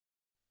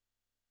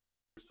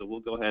so we'll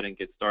go ahead and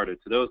get started.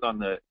 To those on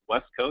the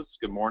West Coast,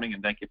 good morning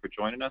and thank you for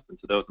joining us. And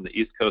to those on the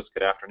East Coast,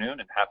 good afternoon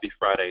and happy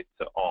Friday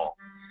to all.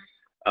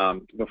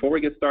 Before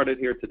we get started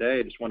here today,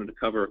 I just wanted to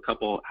cover a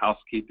couple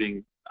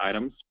housekeeping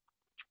items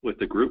with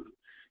the group.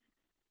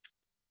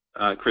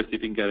 Chris, if you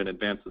can get an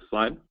advance the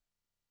slide.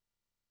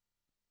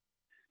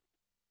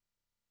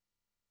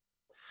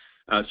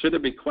 Should there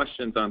be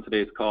questions on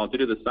today's call, due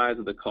to the size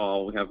of the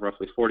call, we have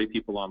roughly 40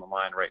 people on the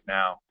line right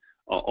now.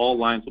 All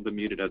lines will be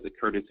muted as a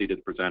courtesy to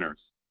the presenters.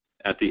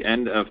 At the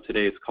end of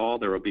today's call,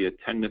 there will be a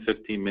 10 to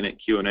 15 minute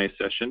Q&A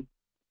session.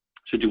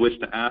 Should you wish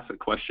to ask a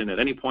question at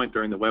any point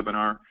during the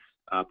webinar,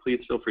 please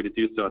feel free to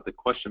do so at the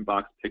question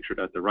box pictured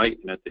at the right,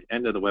 and at the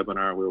end of the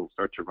webinar, we will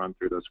start to run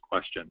through those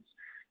questions.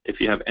 If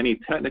you have any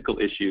technical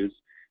issues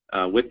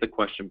with the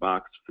question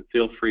box,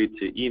 feel free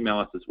to email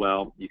us as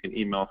well. You can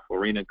email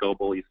Florina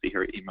Gobel. You see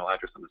her email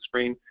address on the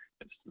screen.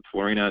 It's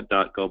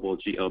florina.gobel,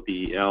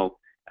 G-O-B-E-L,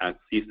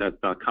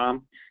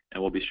 @csats.com,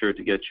 and we'll be sure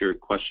to get your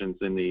questions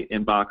in the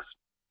inbox.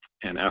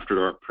 And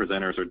after our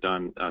presenters are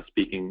done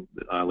speaking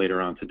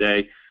later on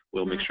today,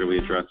 we'll make sure we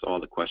address all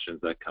the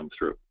questions that come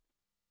through.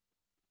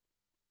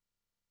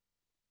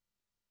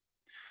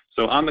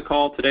 So on the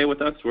call today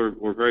with us,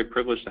 we're very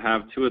privileged to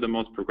have two of the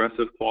most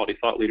progressive quality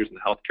thought leaders in the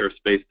healthcare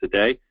space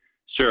today,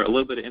 share a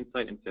little bit of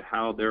insight into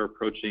how they're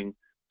approaching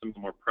some of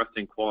the more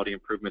pressing quality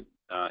improvement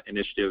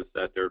initiatives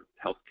that their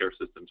healthcare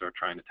systems are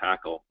trying to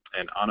tackle.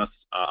 And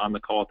on the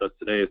call with us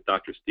today is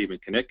Dr. Stephen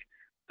Knick.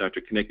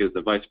 Dr. Knick is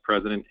the Vice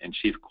President and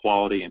Chief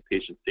Quality and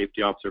Patient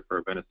Safety Officer for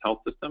Adventist Health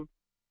System.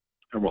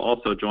 And we're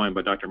also joined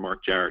by Dr.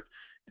 Mark Jarrett.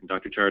 And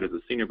Dr. Jarrett is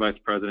the Senior Vice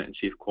President and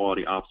Chief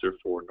Quality Officer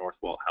for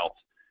Northwell Health.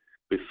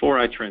 Before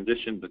I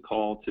transition the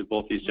call to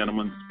both these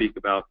gentlemen to speak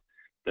about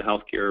the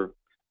healthcare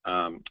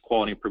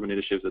quality improvement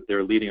initiatives that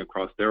they're leading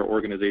across their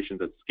organizations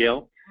at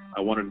scale,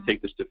 I wanted to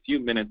take just a few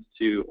minutes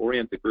to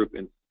orient the group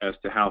as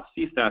to how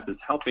CSAT is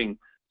helping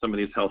some of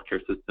these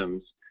healthcare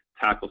systems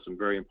tackle some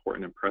very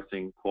important and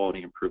pressing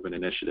quality improvement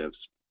initiatives.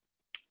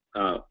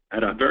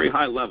 At a very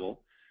high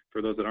level,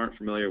 for those that aren't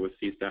familiar with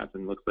CSAT,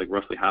 and it looks like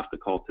roughly half the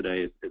call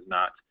today is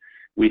not,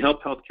 we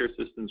help healthcare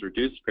systems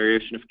reduce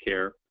variation of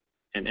care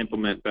and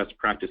implement best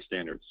practice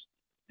standards.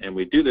 And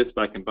we do this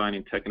by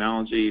combining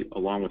technology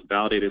along with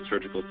validated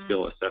surgical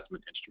skill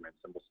assessment instruments.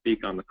 And we'll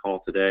speak on the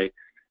call today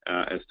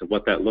as to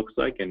what that looks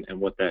like and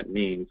what that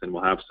means. And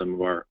we'll have some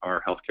of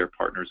our healthcare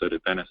partners at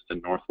Adventist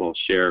and Northwell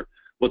share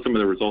what some of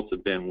the results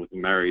have been with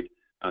married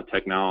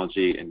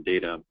technology and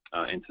data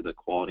into the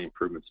quality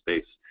improvement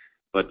space.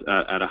 But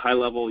at a high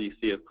level, you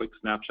see a quick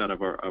snapshot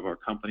of our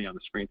company on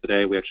the screen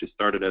today. We actually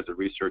started as a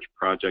research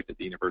project at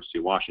the University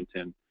of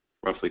Washington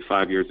roughly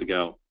 5 years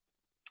ago.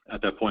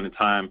 At that point in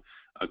time,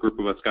 a group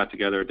of us got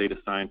together, data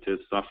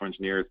scientists, software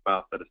engineers,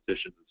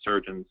 biostatisticians, and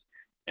surgeons,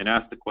 and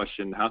asked the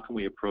question, how can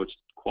we approach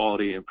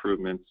quality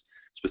improvements,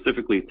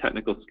 specifically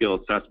technical skill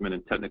assessment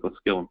and technical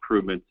skill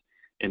improvements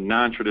in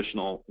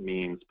non-traditional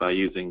means by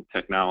using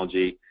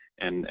technology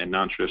and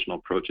non-traditional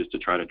approaches to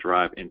try to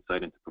drive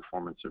insight into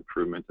performance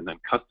improvements and then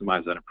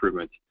customize that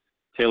improvement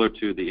tailored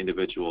to the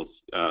individual's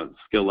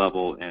skill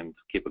level and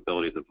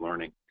capabilities of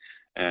learning.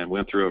 And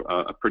went through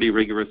a pretty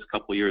rigorous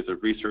couple of years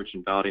of research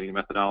and validating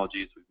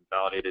methodologies. We've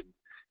validated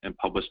and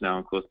published now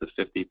in close to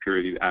 50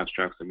 peer-reviewed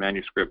abstracts and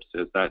manuscripts.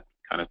 As that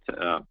kind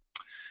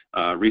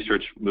of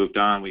research moved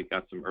on, we've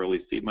got some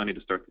early seed money to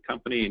start the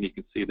company, and you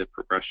can see the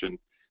progression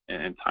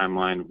and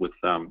timeline with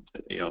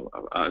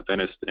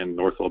Adventist and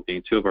Northwell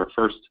being two of our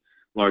first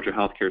larger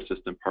healthcare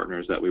system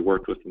partners that we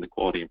worked with in the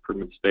quality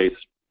improvement space.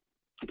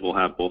 We'll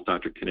have both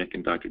Dr. Knick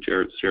and Dr.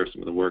 Jarrett share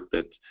some of the work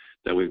that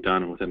we've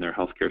done within their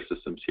healthcare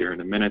systems here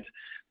in a minute.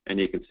 And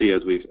you can see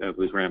as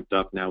we've ramped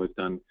up now, we've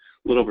done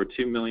a little over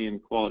 2 million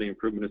quality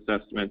improvement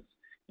assessments,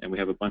 and we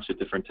have a bunch of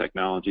different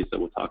technologies that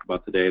we'll talk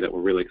about today that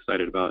we're really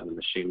excited about in the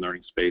machine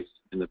learning space,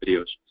 in the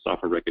video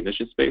software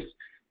recognition space.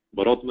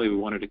 But ultimately, we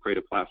wanted to create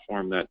a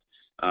platform that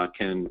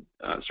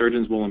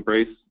surgeons will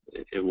embrace.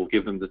 It will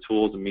give them the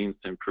tools and means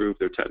to improve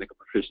their technical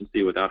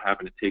proficiency without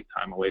having to take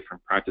time away from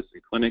practice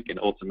in clinic, and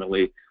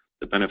ultimately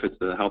the benefits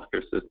to the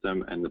healthcare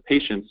system and the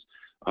patients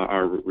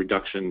are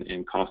reduction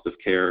in cost of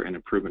care and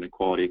improvement in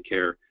quality of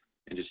care.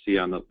 And you see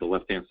on the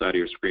left-hand side of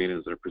your screen,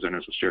 as our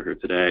presenters will share here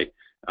today,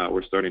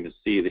 we're starting to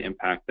see the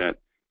impact that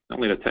not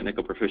only the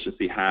technical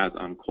proficiency has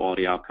on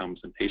quality outcomes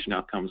and patient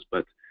outcomes,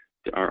 but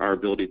our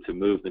ability to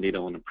move the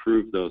needle and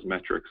improve those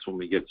metrics when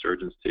we get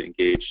surgeons to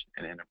engage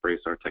and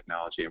embrace our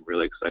technology. I'm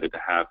really excited to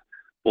have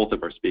both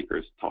of our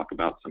speakers talk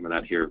about some of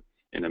that here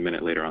in a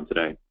minute later on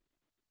today.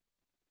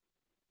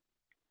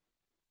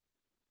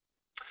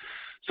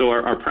 So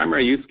our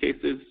primary use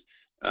cases,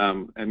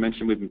 I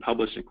mentioned we've been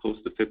published in close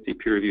to 50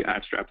 peer-reviewed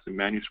abstracts and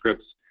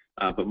manuscripts,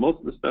 but most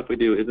of the stuff we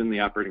do is in the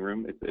operating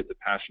room. It's a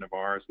passion of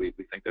ours. We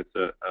think that's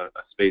a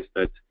space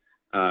that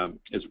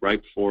is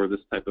ripe for this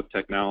type of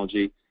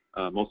technology.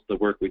 Most of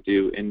the work we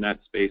do in that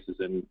space is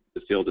in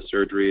the field of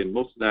surgery, and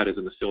most of that is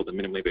in the field of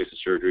minimally invasive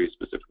surgery,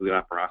 specifically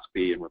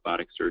laparoscopy and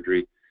robotic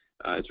surgery.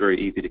 It's very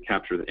easy to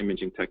capture the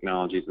imaging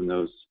technologies in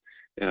those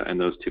in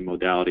those two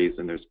modalities,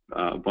 and there's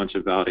a bunch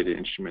of validated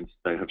instruments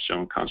that have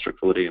shown construct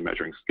validity in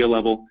measuring skill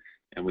level,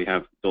 and we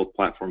have built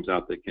platforms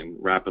out that can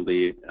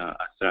rapidly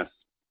assess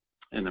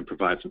and then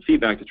provide some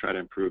feedback to try to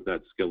improve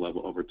that skill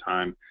level over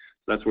time.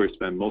 So that's where we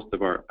spend most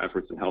of our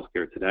efforts in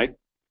healthcare today.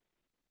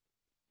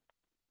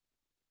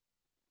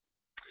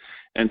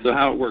 And so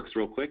how it works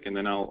real quick, and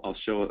then I'll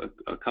show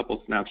a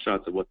couple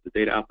snapshots of what the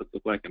data outputs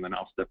look like, and then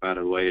I'll step out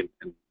of the way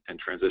and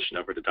transition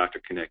over to Dr.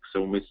 Knick.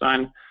 So when we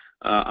sign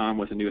on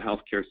with a new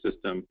healthcare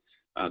system,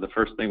 the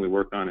first thing we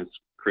work on is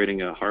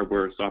creating a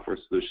hardware software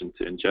solution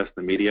to ingest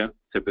the media.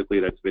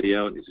 Typically that's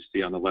video, and as you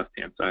see on the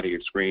left-hand side of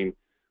your screen,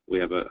 we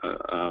have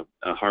a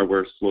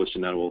hardware solution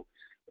that will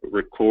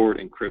record,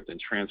 encrypt, and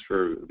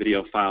transfer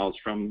video files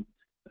from,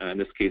 in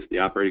this case, the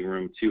operating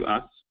room to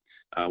us.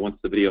 Once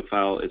the video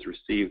file is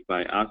received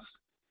by us,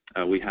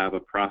 we have a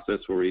process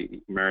where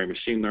we marry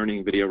machine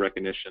learning, video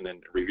recognition,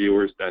 and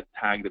reviewers that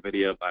tag the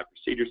video by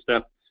procedure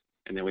step,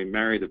 and then we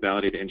marry the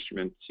validated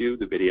instrument to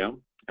the video,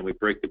 and we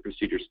break the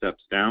procedure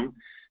steps down.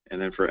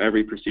 And then for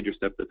every procedure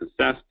step that's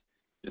assessed,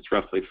 it's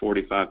roughly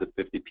 45 to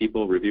 50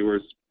 people,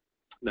 reviewers,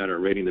 that are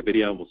rating the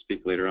video. We'll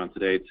speak later on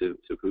today to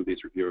who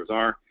these reviewers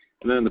are.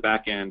 And then in the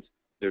back end,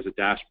 there's a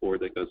dashboard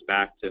that goes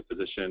back to a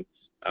physician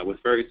with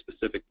very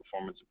specific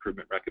performance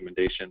improvement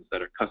recommendations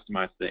that are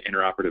customized to the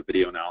intraoperative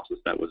video analysis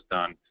that was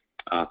done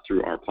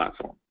through our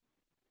platform.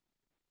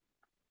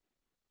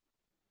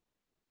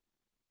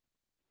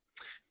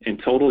 In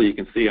total, you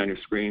can see on your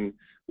screen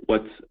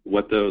what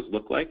those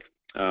look like,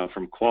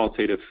 from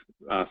qualitative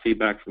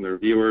feedback from the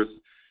reviewers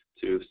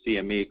to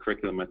CME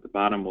curriculum at the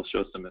bottom. We'll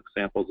show some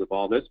examples of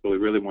all this, but we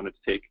really wanted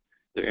to take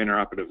the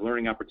intraoperative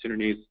learning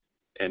opportunities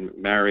and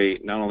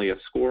marry not only a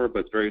score,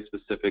 but very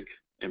specific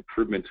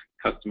improvement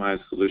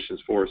customized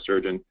solutions for a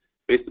surgeon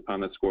based upon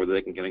that score that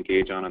they can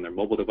engage on their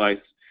mobile device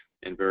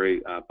in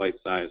very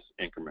bite-sized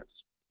increments.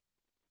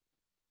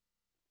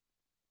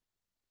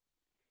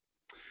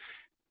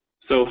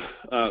 So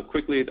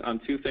quickly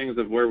on two things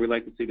of where we'd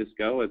like to see this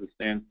go as it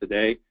stands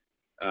today.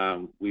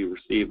 We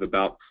receive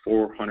about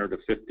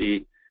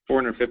 450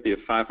 to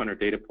 500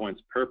 data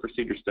points per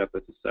procedure step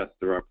that's assessed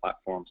through our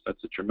platform. So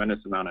that's a tremendous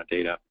amount of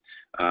data.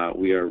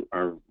 We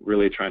are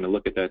really trying to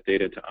look at that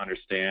data to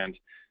understand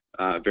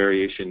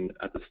variation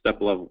at the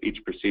step level of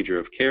each procedure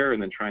of care,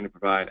 and then trying to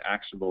provide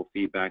actionable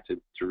feedback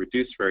to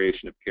reduce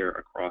variation of care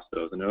across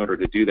those. And in order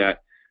to do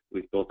that,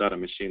 we've built out a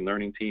machine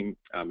learning team.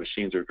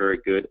 Machines are very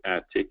good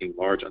at taking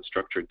large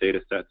unstructured data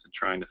sets and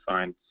trying to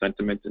find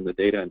sentiment in the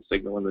data and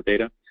signal in the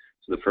data.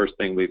 So the first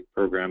thing we've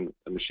programmed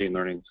the machine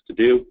learning to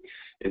do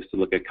is to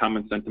look at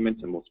common sentiment,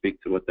 and we'll speak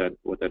to what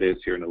that is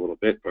here in a little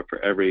bit. But for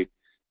every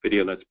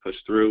video that's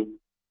pushed through,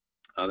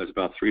 there's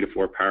about 3 to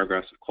 4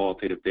 paragraphs of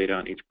qualitative data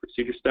on each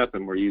procedure step,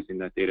 and we're using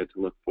that data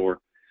to look for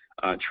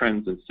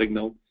trends and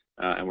signal,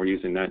 and we're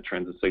using that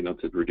trends and signal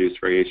to reduce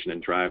variation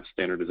and drive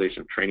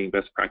standardization of training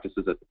best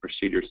practices at the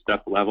procedure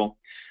step level.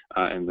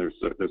 And there's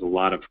a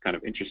lot of kind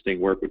of interesting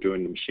work we're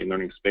doing in the machine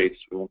learning space.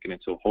 We won't get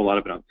into a whole lot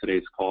of it on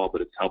today's call, but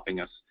it's helping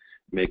us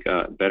make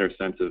a better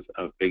sense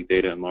of big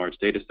data and large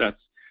data sets.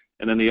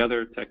 And then the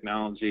other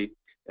technology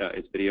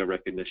is video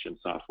recognition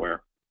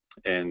software.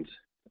 And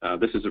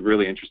this is a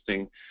really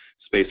interesting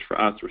space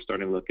for us. We're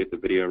starting to look at the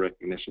video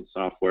recognition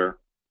software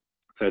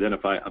to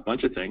identify a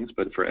bunch of things,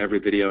 but for every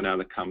video now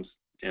that comes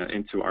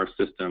into our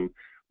system,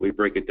 we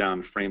break it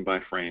down frame by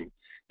frame.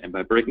 And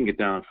by breaking it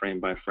down frame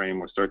by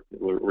frame,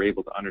 we're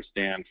able to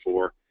understand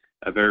for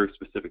a very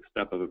specific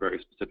step of a very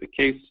specific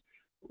case,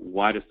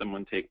 why does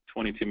someone take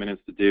 22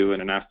 minutes to do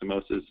an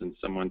anastomosis and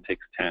someone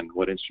takes 10?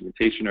 What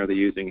instrumentation are they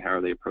using? How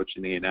are they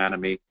approaching the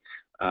anatomy?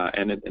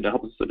 And it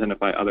helps us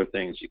identify other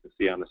things. You can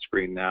see on the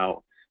screen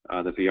now,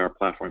 the VR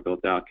platform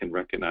built out can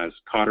recognize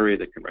cautery.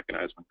 They can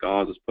recognize when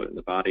gauze is put in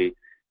the body.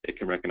 It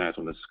can recognize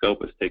when the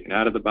scope is taken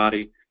out of the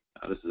body.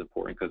 This is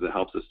important because it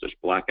helps us just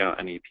black out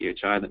any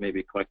PHI that may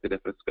be collected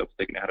if a scope's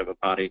taken out of a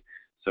body.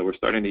 So we're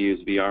starting to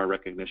use VR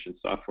recognition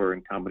software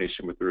in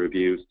combination with the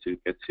reviews to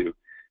get to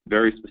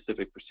very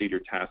specific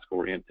procedure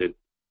task-oriented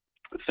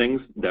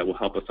things that will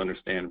help us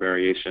understand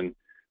variation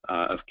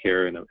of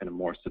care in a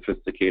more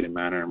sophisticated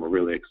manner, and we're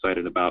really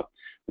excited about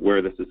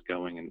where this is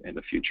going in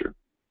the future.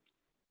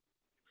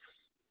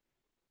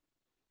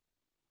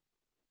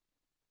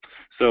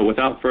 So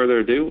without further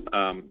ado,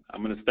 I'm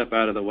going to step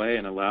out of the way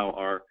and allow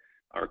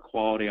our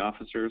quality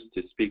officers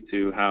to speak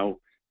to how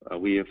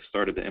we have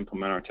started to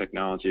implement our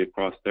technology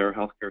across their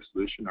healthcare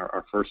solution.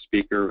 Our first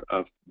speaker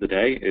of the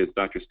day is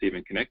Dr.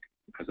 Stephen Knick.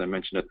 As I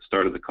mentioned at the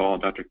start of the call,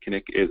 Dr.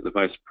 Knick is the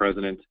Vice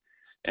President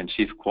and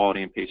Chief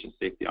Quality and Patient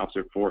Safety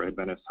Officer for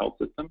Adventist Health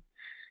System.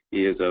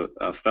 He is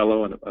a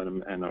fellow and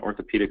an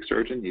orthopedic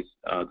surgeon. He's,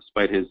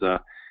 despite his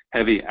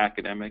heavy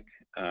academic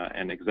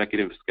and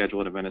executive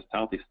schedule at Adventist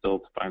Health, he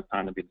still finds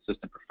time to be an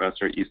assistant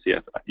professor at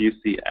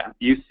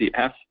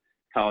UCF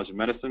College of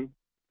Medicine.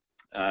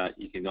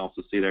 You can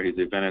also see there he's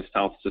the Adventist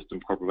Health System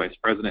Corporate Vice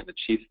President and the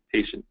Chief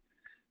Patient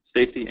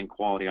Safety and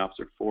Quality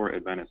Officer for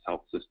Adventist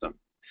Health System.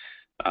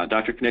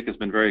 Dr. Knick has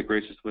been very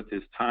gracious with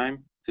his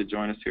time to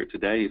join us here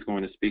today. He's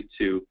going to speak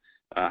to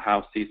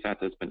how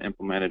CSAT has been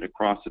implemented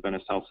across the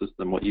Adventist Health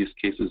System, what use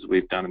cases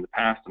we've done in the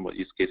past, and what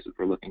use cases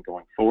we're looking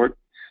going forward.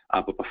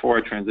 But before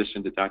I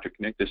transition to Dr.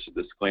 Knick, this is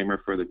a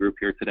disclaimer for the group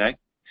here today.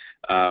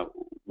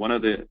 One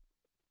of the,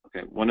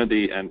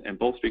 and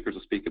both speakers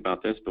will speak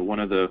about this, but one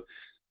of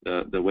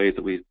the ways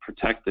that we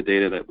protect the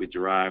data that we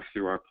derive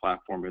through our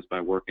platform is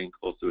by working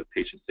closely with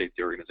patient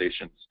safety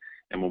organizations.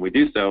 And when we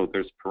do so,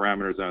 there's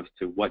parameters as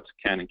to what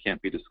can and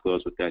can't be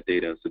disclosed with that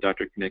data. So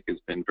Dr. Knick has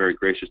been very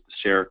gracious to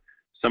share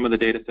some of the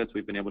data sets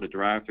we've been able to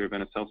derive through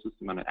Adventist Health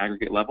System on an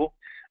aggregate level.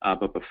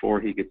 But before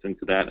he gets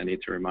into that, I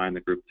need to remind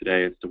the group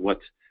today as to what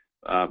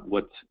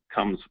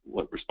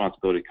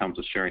responsibility comes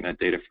with sharing that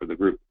data for the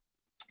group.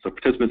 So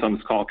participants on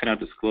this call cannot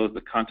disclose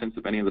the contents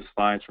of any of the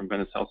slides from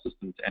Adventist Health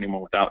System to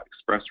anyone without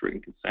express written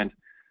consent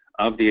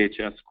of the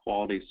AHS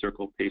Quality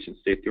Circle Patient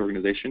Safety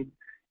Organization.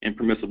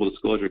 Impermissible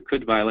disclosure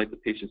could violate the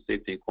Patient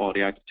Safety and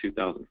Quality Act of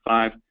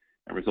 2005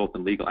 and result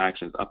in legal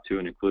actions up to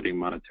and including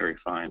monetary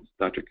fines.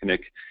 Dr.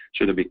 Knick,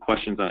 should there be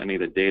questions on any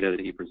of the data that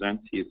he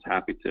presents, he is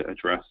happy to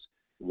address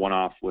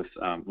one-off with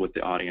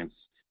the audience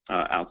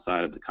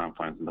outside of the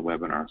confines in the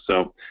webinar.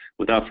 So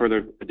without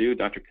further ado,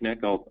 Dr.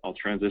 Knick, I'll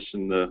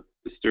transition the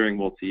steering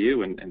wheel to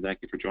you, and thank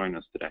you for joining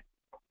us today.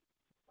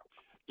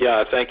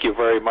 Yeah, thank you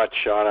very much,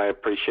 Sean. I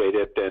appreciate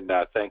it, and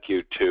thank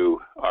you to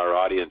our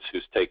audience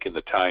who's taken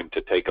the time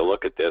to take a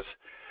look at this.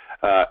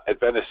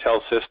 Adventist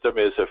Health System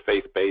is a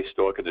faith-based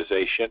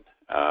organization.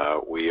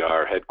 We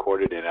are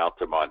headquartered in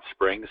Altamonte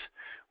Springs.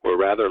 We're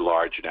rather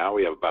large now.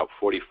 We have about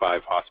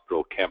 45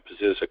 hospital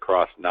campuses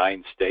across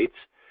 9 states,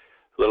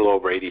 a little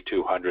over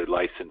 8,200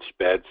 licensed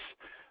beds,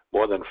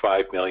 more than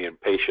 5 million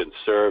patients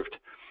served,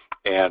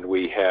 and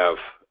we have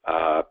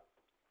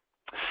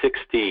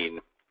 16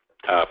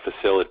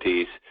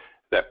 facilities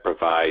that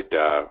provide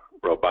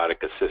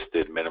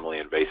robotic-assisted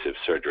minimally invasive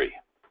surgery.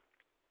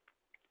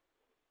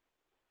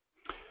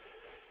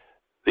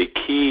 The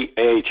key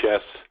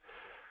AHS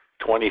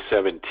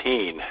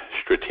 2017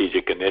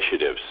 strategic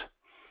initiatives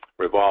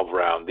revolve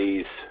around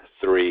these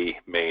 3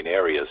 main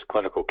areas: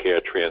 clinical care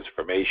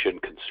transformation,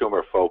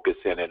 consumer focus,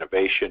 and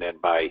innovation.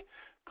 And by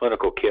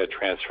clinical care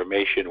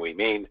transformation, we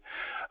mean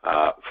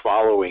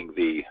following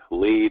the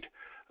lead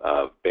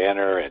of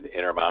Banner and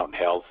Intermountain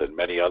Health and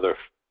many other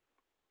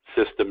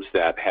systems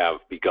that have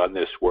begun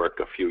this work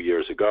a few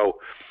years ago,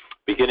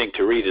 beginning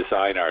to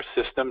redesign our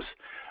systems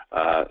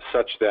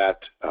such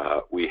that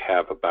we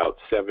have about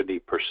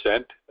 70%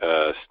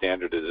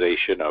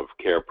 standardization of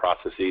care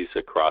processes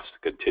across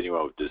the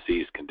continuum of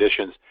disease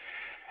conditions,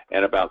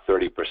 and about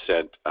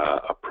 30%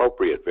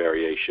 appropriate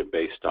variation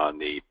based on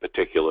the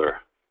particular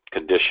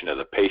condition of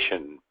the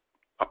patient,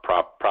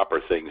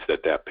 proper things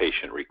that that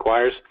patient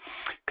requires.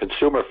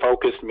 Consumer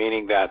focused,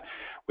 meaning that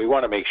we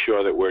want to make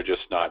sure that we're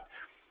just not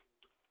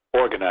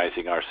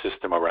organizing our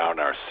system around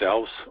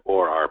ourselves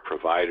or our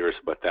providers,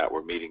 but that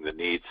we're meeting the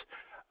needs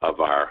of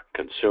our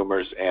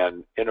consumers.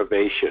 And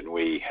innovation,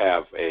 we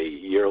have a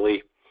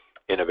yearly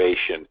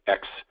Innovation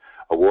X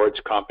Awards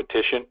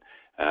competition.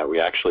 We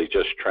actually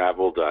just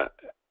traveled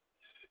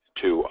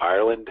to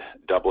Ireland,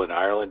 Dublin,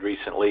 Ireland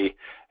recently,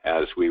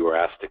 as we were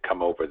asked to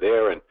come over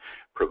there and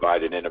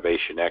provide an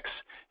Innovation X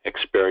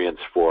experience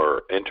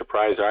for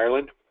Enterprise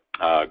Ireland.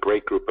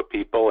 Great group of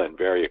people and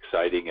very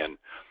exciting and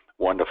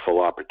wonderful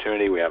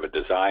opportunity. We have a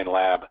design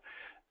lab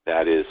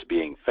that is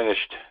being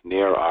finished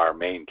near our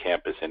main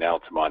campus in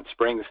Altamonte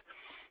Springs,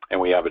 and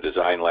we have a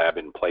design lab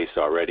in place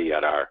already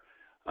at our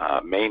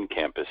main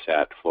campus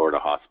at Florida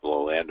Hospital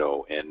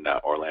Orlando in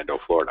Orlando,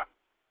 Florida.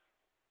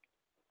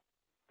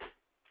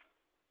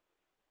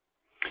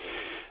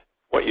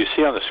 What you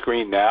see on the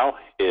screen now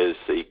is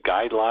the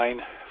guideline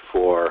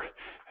for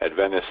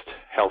Adventist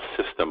Health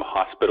System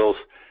hospitals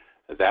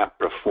that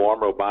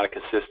perform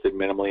robotic-assisted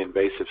minimally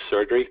invasive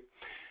surgery.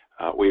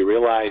 We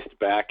realized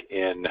back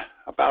in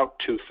about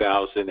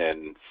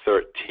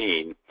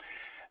 2013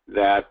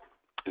 that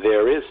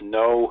there is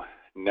no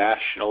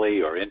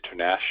nationally or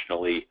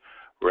internationally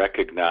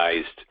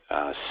recognized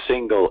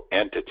single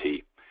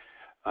entity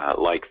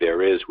like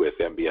there is with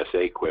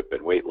MBS-AQIP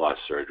and weight loss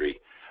surgery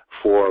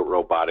for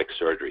robotic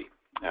surgery.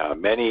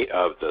 Many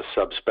of the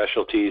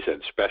subspecialties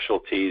and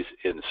specialties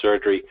in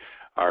surgery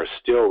are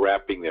still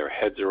wrapping their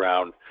heads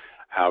around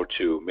how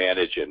to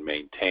manage and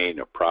maintain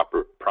a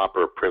proper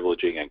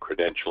privileging and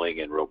credentialing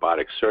in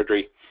robotic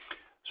surgery.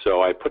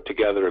 So I put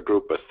together a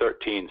group of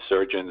 13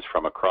 surgeons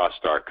from across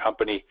our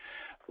company,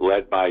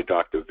 led by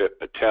Dr. Vip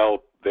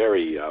Patel,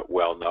 very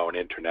well-known,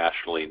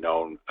 internationally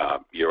known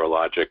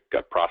urologic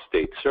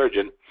prostate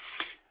surgeon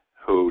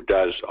who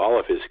does all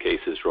of his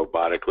cases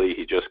robotically.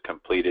 He just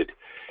completed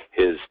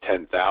his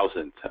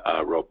 10,000th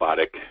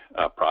robotic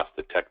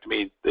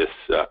prostatectomy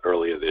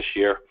earlier this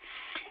year.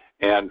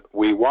 And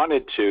we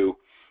wanted to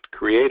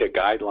create a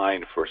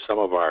guideline for some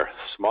of our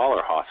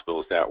smaller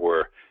hospitals that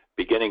were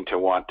beginning to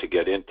want to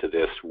get into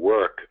this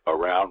work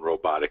around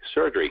robotic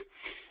surgery.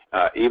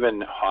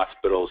 Even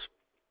hospitals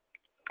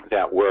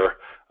that were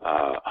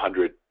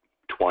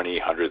 120,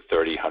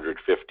 130,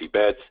 150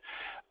 beds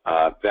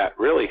that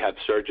really had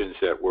surgeons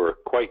that were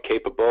quite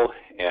capable,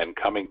 and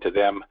coming to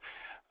them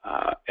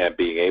and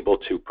being able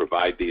to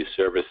provide these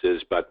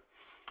services, but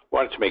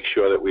wanted to make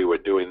sure that we were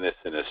doing this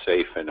in a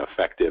safe and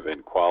effective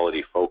and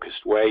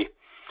quality-focused way.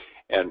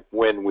 And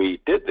when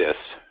we did this,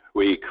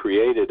 we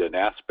created an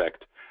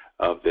aspect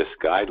of this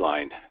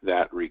guideline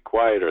that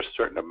required a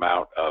certain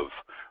amount of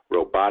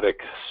robotic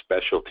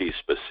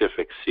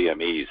specialty-specific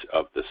CMEs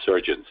of the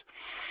surgeons.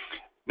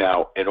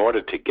 Now, in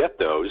order to get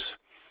those,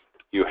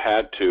 you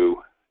had to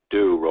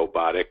do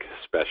robotic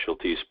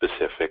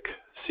specialty-specific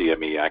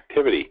CME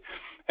activity.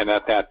 And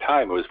at that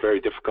time, it was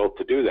very difficult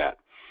to do that.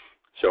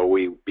 So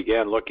we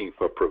began looking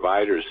for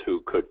providers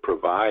who could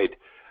provide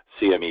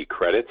CME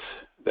credits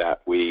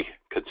that we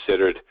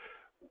considered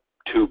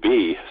to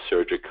be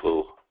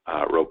surgical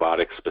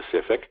robotic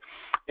specific.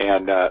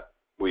 And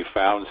we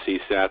found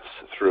CSATs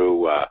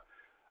through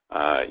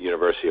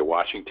University of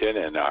Washington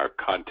and our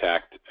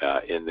contact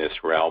in this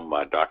realm,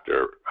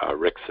 Dr.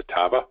 Rick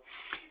Satava.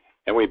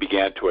 And we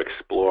began to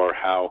explore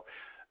how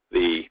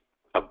the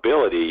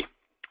ability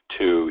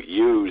to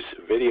use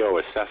video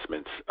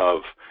assessments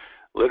of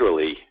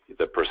literally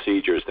the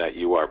procedures that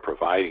you are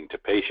providing to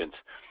patients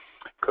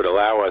could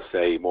allow us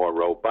a more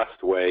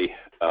robust way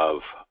of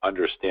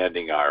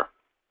understanding our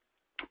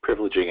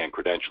privileging and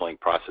credentialing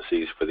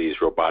processes for these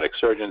robotic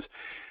surgeons,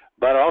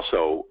 but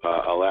also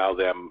allow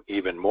them,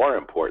 even more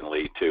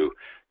importantly, to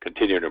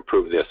continue to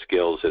improve their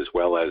skills as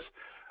well as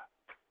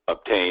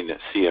obtain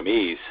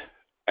CMEs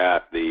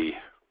at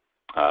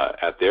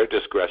their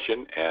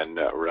discretion and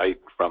right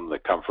from the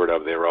comfort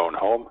of their own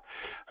home,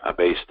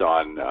 based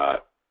on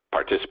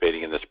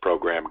participating in this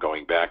program,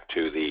 going back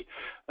to the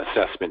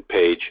assessment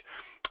page,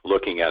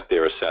 looking at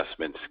their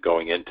assessments,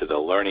 going into the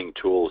learning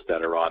tools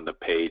that are on the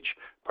page,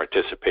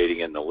 participating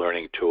in the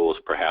learning tools,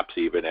 perhaps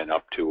even and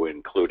up to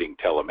including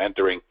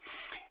telementoring,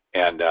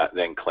 and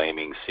then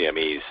claiming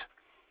CMEs.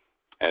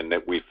 And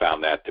we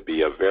found that to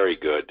be a very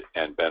good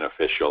and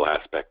beneficial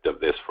aspect of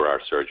this for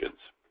our surgeons.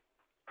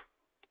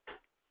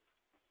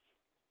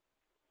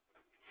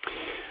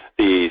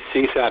 The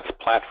CSATS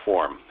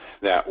platform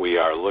that we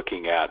are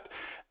looking at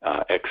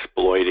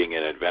exploiting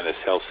in Adventist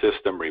Health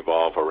System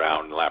revolve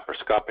around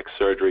laparoscopic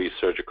surgery,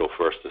 surgical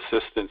first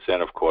assistance,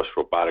 and of course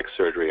robotic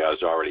surgery,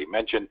 as already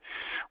mentioned,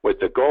 with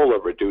the goal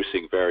of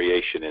reducing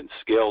variation in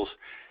skills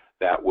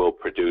that will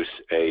produce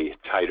a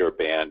tighter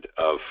band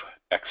of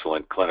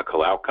excellent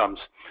clinical outcomes.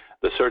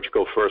 The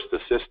surgical first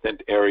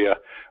assistant area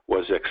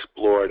was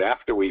explored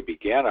after we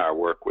began our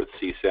work with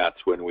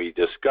CSATS, when we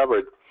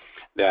discovered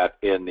that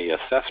in the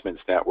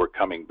assessments that were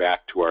coming back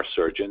to our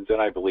surgeons, and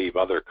I believe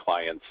other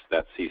clients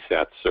that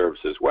CSAT serves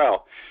as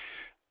well,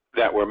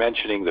 that were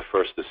mentioning the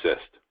first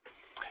assist.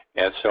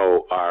 And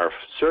so our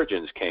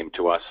surgeons came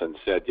to us and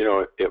said, you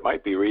know, it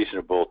might be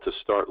reasonable to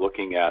start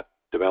looking at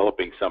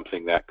developing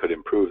something that could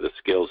improve the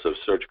skills of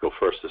surgical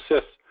first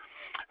assists,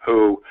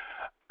 who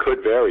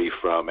could vary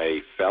from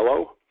a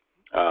fellow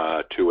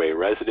to a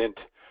resident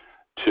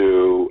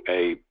to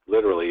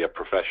literally a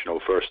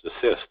professional first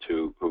assist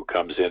who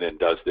comes in and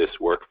does this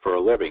work for a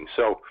living.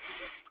 So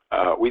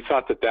we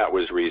thought that that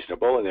was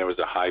reasonable, and there was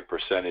a high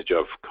percentage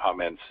of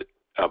comments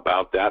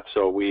about that.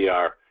 So we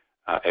are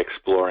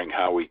exploring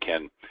how we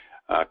can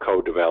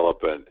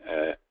co-develop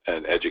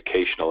an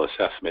educational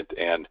assessment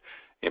and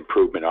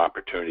improvement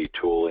opportunity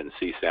tool in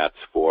CSATs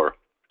for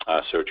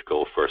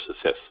surgical first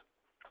assists.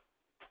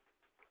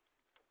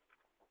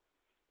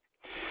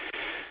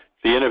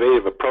 The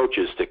innovative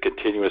approaches to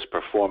continuous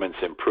performance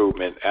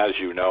improvement, as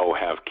you know,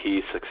 have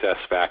key success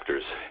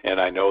factors.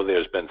 And I know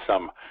there's been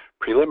some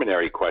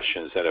preliminary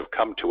questions that have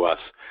come to us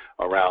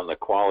around the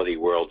quality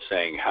world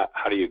saying,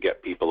 how do you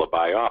get people to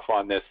buy off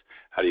on this?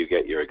 How do you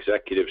get your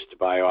executives to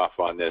buy off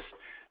on this?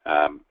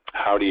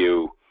 How do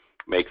you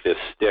make this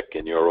stick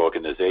in your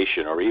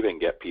organization, or even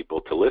get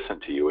people to listen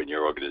to you in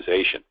your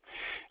organization?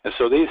 And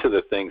so these are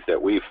the things that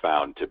we've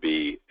found to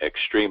be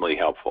extremely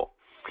helpful.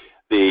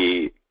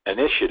 The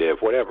initiative,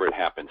 whatever it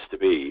happens to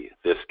be,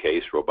 this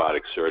case,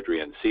 robotic surgery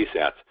and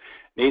CSATs,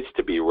 needs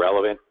to be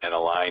relevant and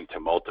aligned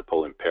to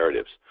multiple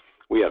imperatives.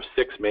 We have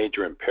 6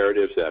 major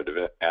imperatives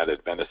at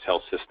Adventist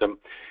Health System.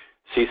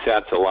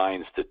 CSATs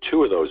aligns to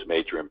 2 of those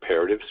major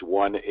imperatives.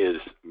 One is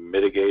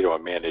mitigate or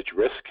manage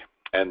risk,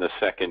 and the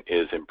second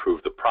is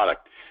improve the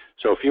product.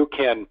 So if you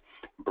can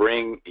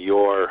bring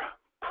your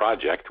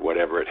project,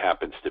 whatever it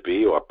happens to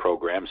be, or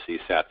program,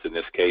 CSATs in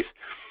this case,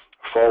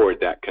 forward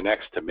that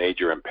connects to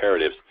major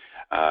imperatives,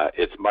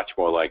 it's much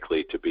more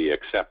likely to be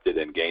accepted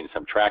and gain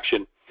some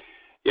traction.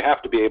 You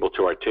have to be able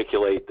to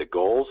articulate the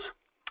goals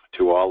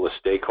to all the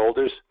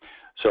stakeholders.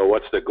 So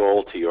what's the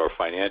goal to your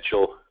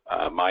financial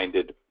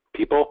minded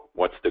people?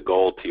 What's the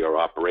goal to your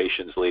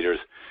operations leaders?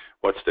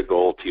 What's the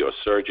goal to your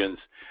surgeons?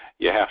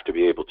 You have to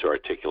be able to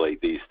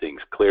articulate these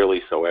things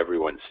clearly so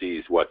everyone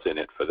sees what's in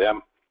it for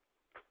them.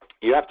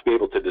 You have to be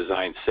able to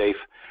design safe,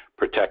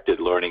 protected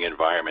learning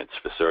environments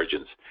for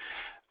surgeons.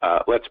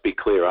 Let's be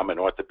clear, I'm an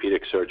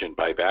orthopedic surgeon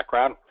by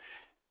background,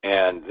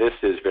 and this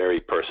is very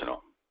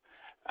personal.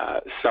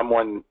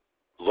 Someone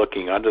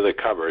looking under the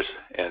covers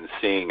and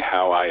seeing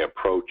how I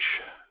approach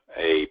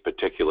a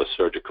particular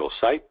surgical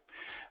site,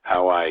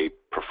 how I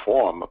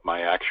perform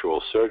my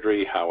actual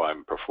surgery, how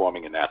I'm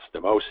performing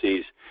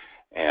anastomoses,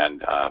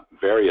 and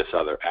various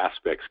other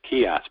aspects,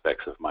 key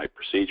aspects of my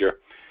procedure,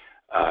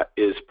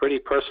 is pretty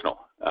personal.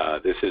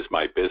 This is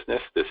my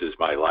business. This is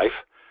my life.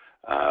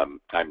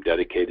 I'm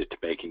dedicated to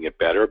making it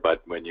better,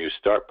 but when you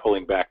start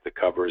pulling back the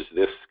covers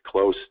this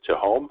close to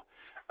home,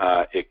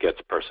 it gets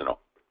personal.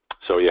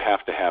 So you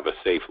have to have a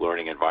safe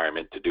learning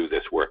environment to do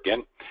this work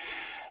in.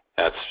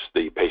 That's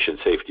the Patient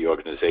Safety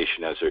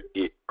Organization, as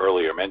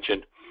earlier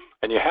mentioned.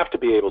 And you have to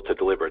be able to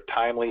deliver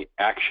timely,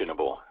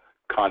 actionable,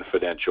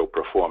 confidential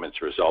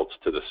performance results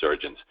to the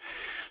surgeons.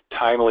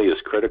 Timely is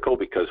critical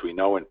because we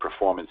know in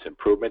performance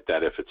improvement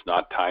that if it's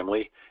not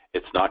timely,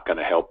 it's not going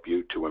to help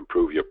you to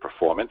improve your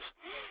performance.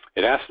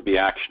 It has to be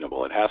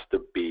actionable. It has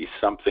to be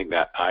something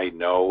that I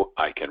know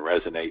I can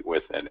resonate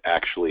with and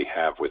actually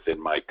have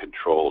within my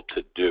control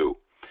to do.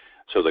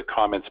 So the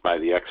comments by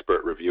the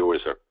expert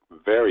reviewers are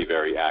very,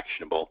 very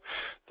actionable.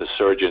 The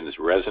surgeons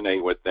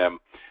resonate with them.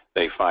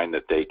 They find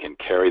that they can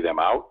carry them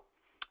out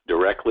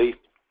directly,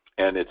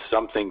 and it's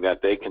something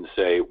that they can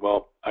say,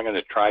 well, I'm going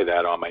to try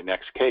that on my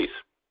next case,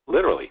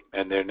 literally,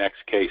 and their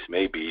next case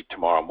may be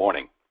tomorrow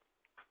morning.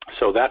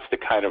 So that's the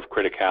kind of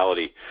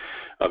criticality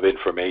of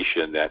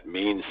information that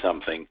means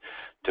something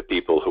to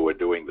people who are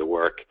doing the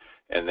work,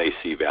 and they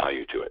see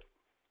value to it.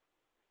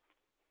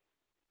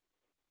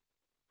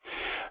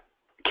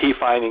 Key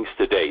findings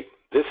to date.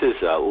 This is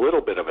a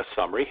little bit of a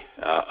summary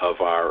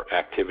of our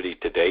activity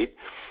to date.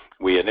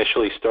 We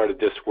initially started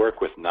this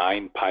work with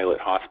 9 pilot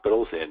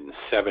hospitals in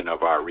 7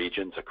 of our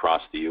regions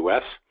across the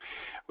U.S.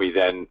 We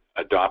then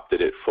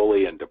adopted it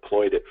fully and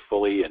deployed it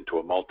fully into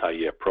a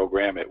multi-year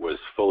program. It was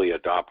fully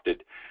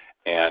adopted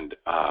and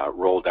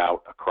rolled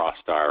out across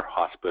our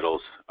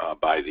hospitals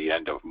by the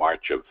end of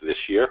March of this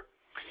year.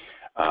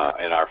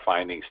 And our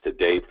findings to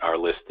date are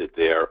listed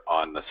there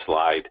on the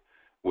slide,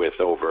 with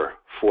over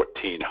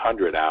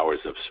 1,400 hours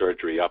of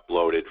surgery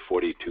uploaded,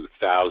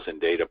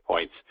 42,000 data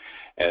points,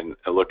 and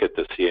a look at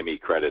the CME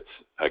credits.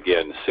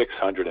 Again,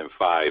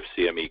 605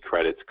 CME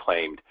credits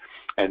claimed,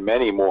 and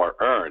many more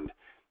earned.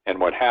 And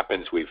what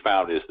happens, we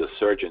found, is the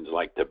surgeons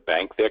like to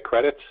bank their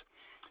credits.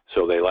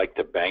 So they like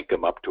to bank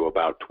them up to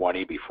about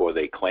 20 before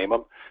they claim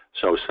them.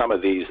 So some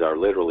of these are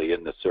literally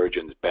in the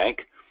surgeon's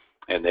bank,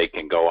 and they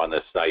can go on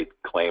the site,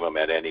 claim them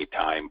at any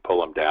time,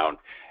 pull them down,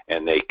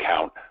 and they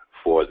count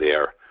for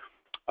their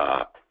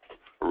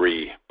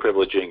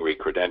re-privileging,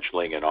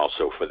 re-credentialing, and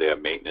also for their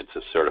maintenance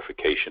of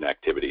certification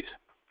activities.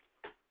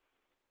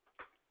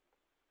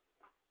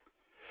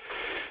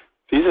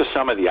 These are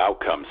some of the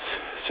outcomes.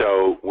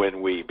 So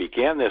when we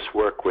began this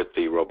work with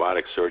the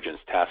Robotic Surgeons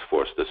Task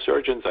Force, the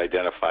surgeons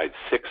identified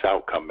 6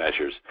 outcome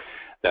measures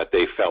that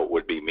they felt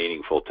would be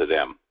meaningful to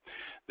them.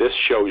 This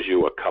shows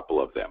you a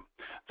couple of them.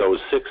 Those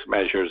 6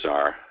 measures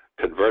are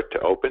convert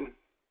to open,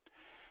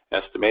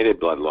 estimated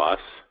blood loss,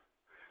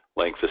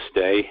 length of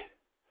stay,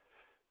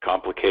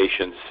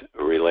 complications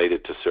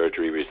related to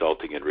surgery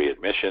resulting in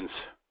readmissions,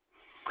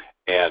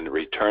 and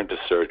return to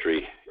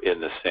surgery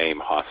in the same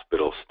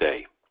hospital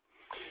stay.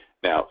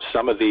 Now,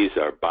 some of these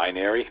are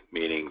binary,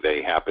 meaning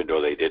they happened or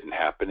they didn't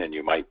happen, and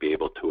you might be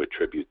able to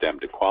attribute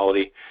them to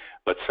quality,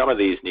 but some of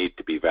these need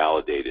to be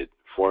validated.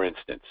 For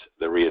instance,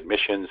 the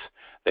readmissions,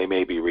 they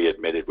may be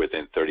readmitted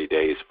within 30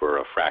 days for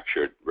a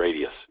fractured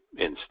radius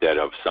instead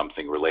of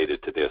something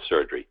related to their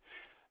surgery.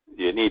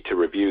 You need to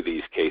review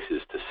these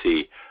cases to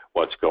see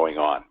what's going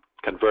on.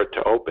 Convert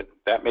to open,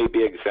 that may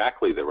be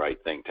exactly the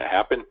right thing to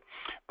happen,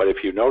 but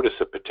if you notice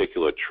a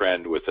particular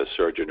trend with a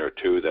surgeon or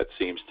two that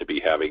seems to be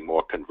having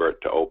more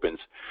convert to opens,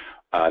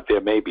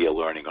 there may be a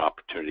learning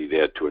opportunity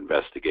there to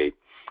investigate,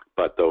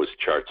 but those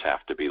charts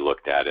have to be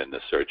looked at, and the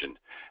surgeon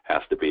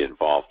has to be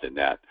involved in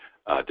that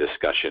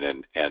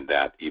discussion and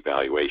that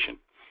evaluation.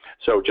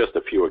 So just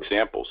a few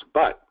examples,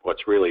 but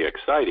what's really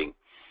exciting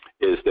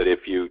is that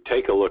if you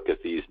take a look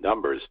at these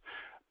numbers,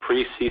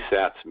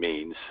 pre-CSATs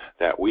means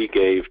that we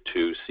gave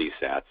to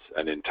CSATs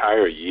an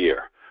entire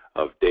year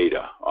of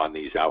data on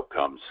these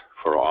outcomes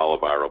for all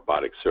of our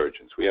robotic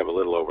surgeons. We have a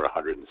little over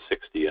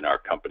 160 in our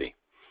company.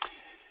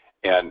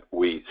 And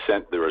we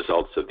sent the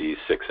results of these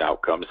 6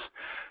 outcomes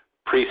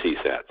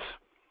pre-CSATs,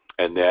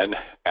 and then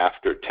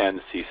after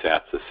 10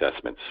 CSATs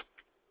assessments.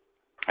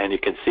 And you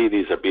can see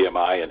these are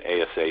BMI and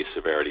ASA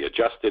severity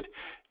adjusted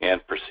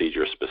and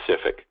procedure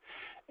specific.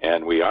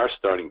 And we are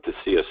starting to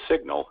see a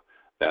signal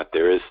that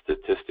there is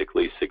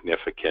statistically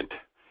significant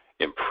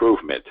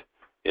improvement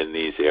in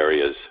these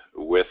areas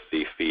with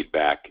the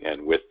feedback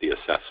and with the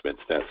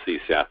assessments that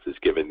CSATs is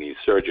giving these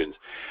surgeons,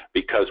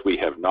 because we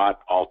have not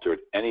altered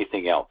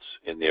anything else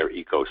in their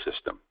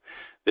ecosystem.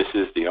 This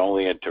is the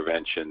only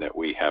intervention that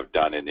we have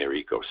done in their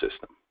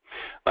ecosystem.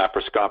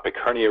 Laparoscopic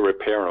hernia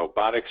repair and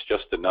robotics,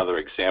 just another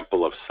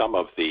example of some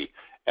of the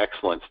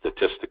excellent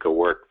statistical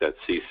work that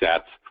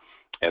CSATs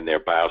and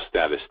their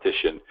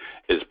biostatistician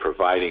is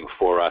providing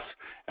for us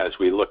as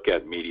we look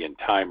at median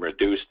time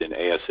reduced in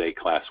ASA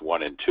class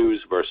 1 and 2s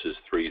versus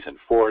 3s and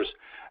 4s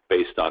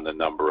based on the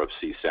number of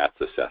CSATs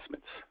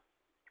assessments.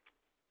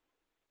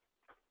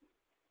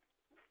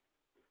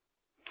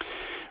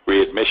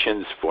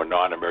 Readmissions for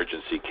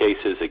non-emergency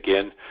cases,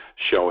 again,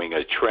 showing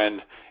a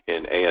trend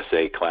in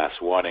ASA Class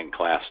 1 and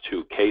Class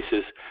 2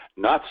 cases.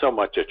 Not so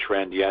much a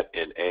trend yet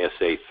in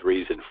ASA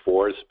 3s and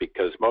 4s,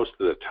 because most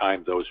of the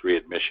time those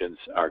readmissions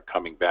are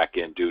coming back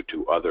in due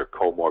to other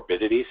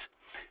comorbidities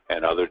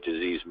and other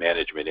disease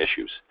management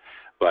issues.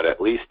 But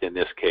at least in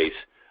this case,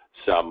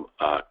 some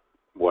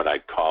what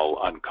I'd call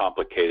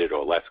uncomplicated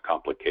or less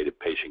complicated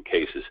patient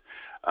cases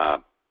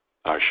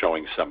are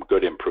showing some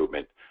good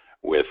improvement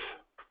with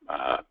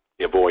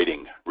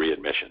avoiding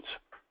readmissions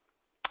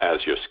as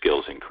your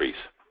skills increase.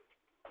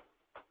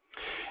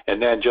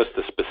 And then just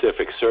a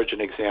specific surgeon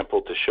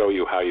example to show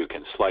you how you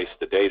can slice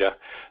the data.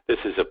 This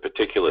is a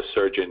particular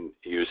surgeon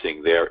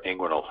using their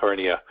inguinal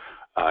hernia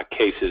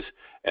cases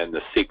and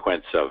the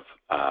sequence of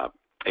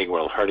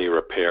inguinal hernia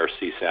repair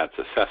CSATS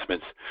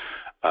assessments.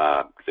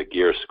 The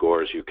gear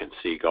scores you can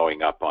see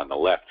going up on the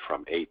left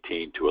from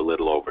 18 to a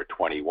little over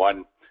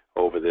 21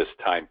 over this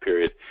time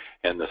period,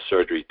 and the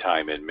surgery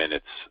time in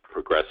minutes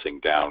progressing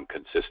down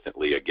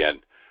consistently again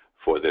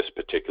for this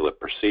particular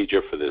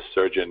procedure for this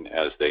surgeon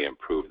as they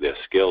improve their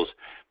skills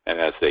and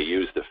as they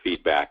use the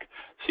feedback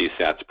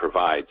CSATS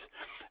provides.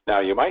 Now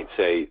you might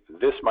say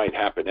this might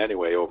happen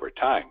anyway over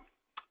time.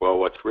 Well,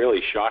 what's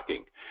really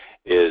shocking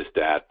is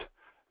that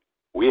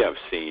we have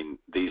seen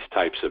these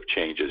types of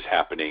changes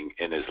happening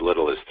in as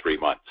little as 3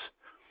 months.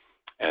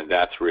 And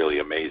that's really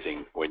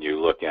amazing when you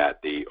look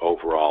at the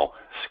overall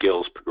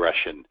skills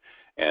progression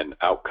and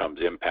outcomes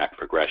impact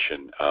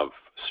progression of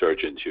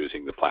surgeons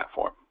using the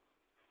platform.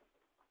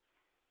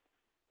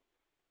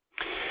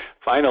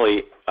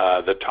 Finally,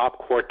 the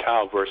top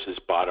quartile versus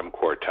bottom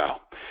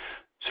quartile.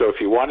 So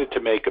if you wanted to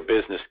make a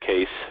business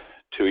case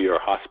to your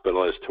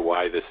hospital as to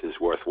why this is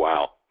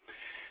worthwhile,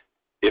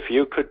 if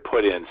you could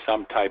put in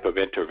some type of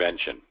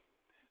intervention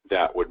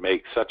that would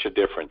make such a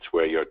difference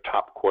where your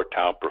top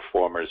quartile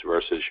performers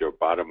versus your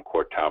bottom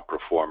quartile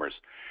performers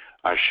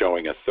are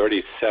showing a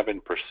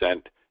 37%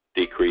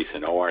 decrease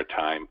in OR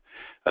time,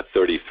 a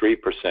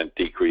 33%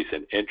 decrease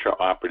in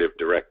intraoperative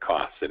direct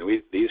costs.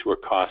 And these were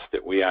costs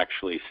that we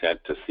actually sent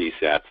to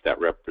CSATS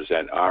that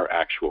represent our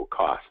actual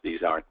costs.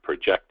 These aren't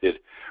projected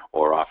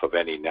or off of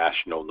any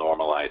national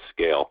normalized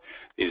scale.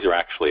 These are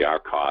actually our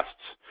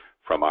costs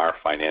from our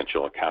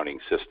financial accounting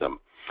system,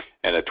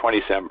 and a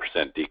 27%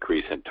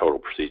 decrease in total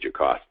procedure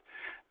cost.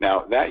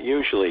 Now, that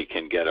usually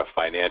can get a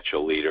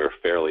financial leader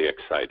fairly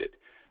excited.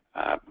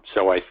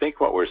 So I think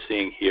what we're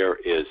seeing here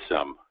is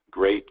some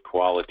great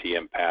quality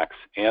impacts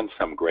and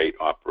some great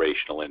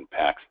operational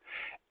impacts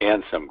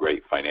and some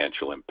great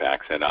financial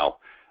impacts, and I'll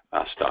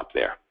stop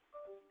there.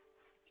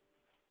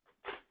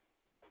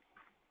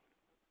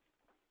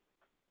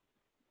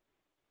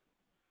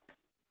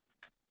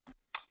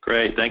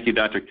 Great. Thank you,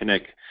 Dr.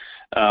 Knick.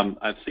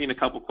 I've seen a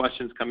couple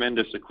questions come in.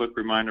 Just a quick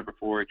reminder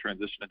before we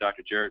transition to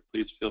Dr. Jarrett,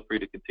 please feel free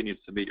to continue to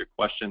submit your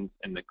questions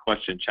in the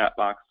question chat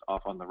box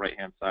off on the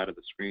right-hand side of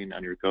the screen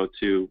on your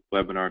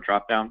GoToWebinar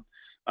dropdown.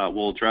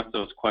 We'll address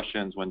those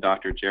questions when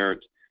Dr.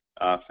 Jarrett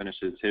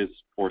finishes his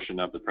portion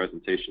of the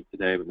presentation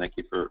today, but thank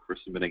you for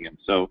submitting them.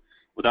 So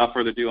without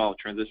further ado, I'll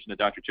transition to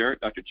Dr. Jarrett.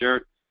 Dr.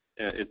 Jarrett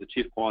is the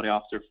Chief Quality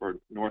Officer for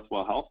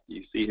Northwell Health.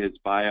 You see his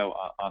bio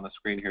on the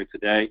screen here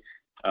today.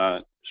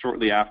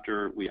 Shortly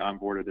after we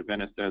onboarded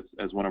Adventist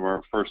as one of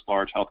our first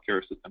large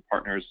healthcare system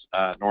partners,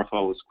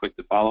 Northwell was quick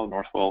to follow.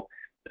 Northwell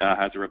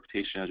has a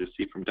reputation, as you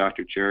see from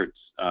Dr.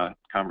 Jarrett's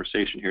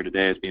conversation here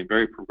today, as being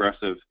very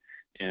progressive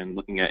in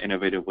looking at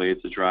innovative ways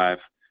to drive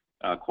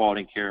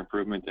quality care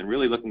improvement and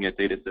really looking at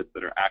data sets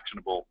that are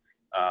actionable.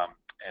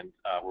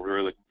 We're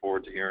really looking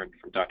forward to hearing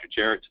from Dr.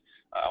 Jarrett.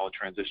 I will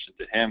transition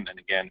to him. And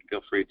again,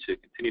 feel free to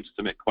continue to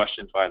submit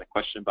questions via the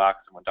question box.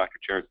 And when Dr.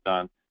 Jarrett's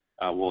done,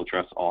 we'll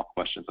address all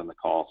questions on the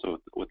call. So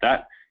with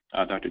that,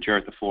 Dr.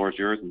 Jarrett, the floor is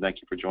yours, and thank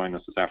you for joining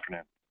us this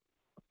afternoon.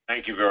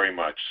 Thank you very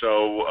much.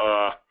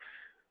 So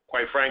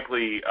quite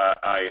frankly,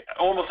 I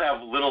almost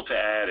have little to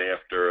add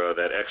after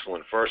that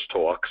excellent first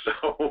talk,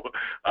 so,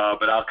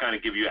 but I'll kind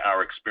of give you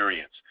our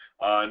experience.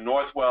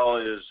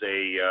 Northwell is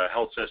a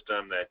health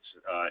system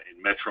that's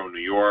in Metro New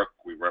York.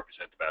 We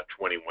represent about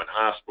 21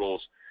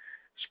 hospitals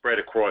spread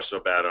across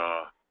about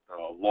a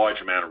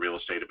large amount of real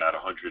estate, about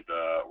 100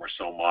 or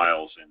so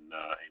miles in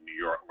New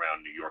York,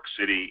 around New York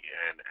City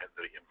and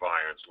the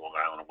environs, Long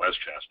Island and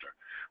Westchester.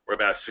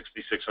 We're about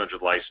 6,600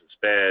 licensed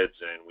beds,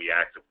 and we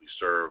actively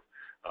serve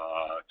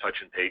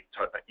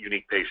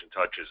unique patient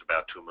touches,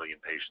 about 2 million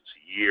patients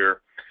a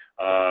year.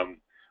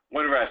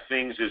 One of our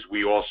things is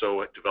we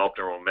also developed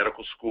our own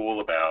medical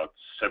school about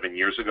 7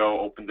 years ago,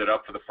 opened it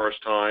up for the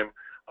first time,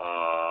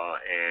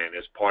 and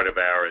as part of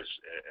our, as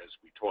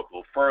we talk a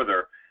little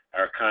further,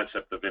 our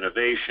concept of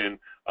innovation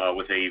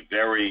with a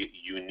very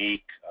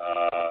unique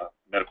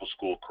medical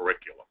school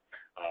curriculum.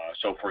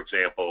 So, for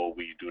example,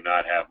 we do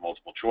not have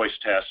multiple choice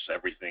tests.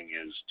 Everything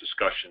is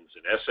discussions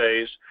and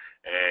essays.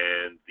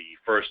 And the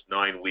first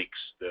 9 weeks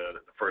the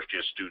first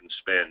year students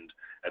spend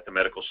at the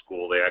medical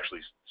school, they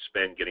actually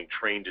spend getting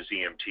trained as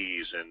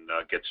EMTs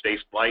and get state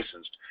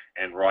licensed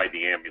and ride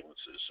the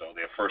ambulances. So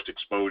their first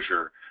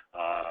exposure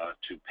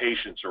to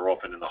patients are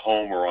often in the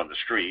home or on the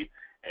street.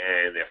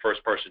 and their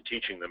first person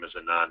teaching them is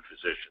a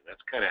non-physician.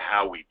 That's kind of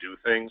how we do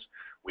things.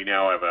 We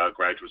now have a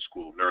graduate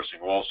school of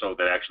nursing also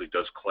that actually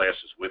does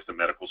classes with the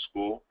medical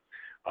school.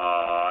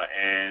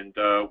 And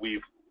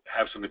we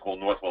have something called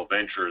Northwell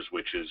Ventures,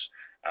 which is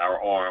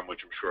our arm,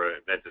 which I'm sure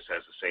Ventus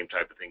has the same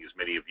type of thing as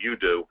many of you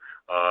do,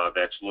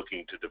 that's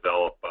looking to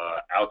develop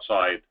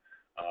outside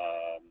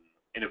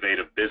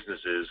innovative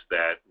businesses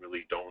that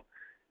really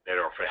that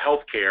are for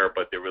healthcare,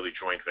 but they're really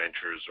joint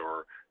ventures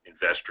or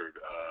investor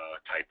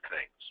type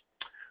things.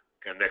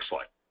 Okay, next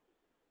slide.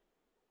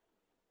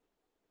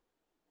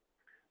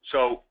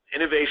 So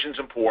innovation is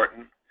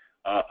important.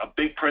 A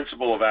big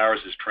principle of ours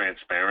is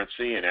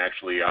transparency, and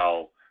actually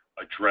I'll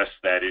address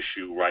that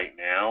issue right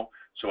now.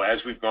 So as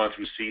we've gone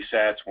through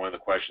CSATs, one of the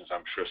questions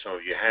I'm sure some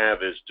of you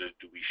have is,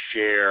 do we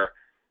share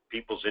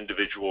people's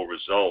individual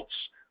results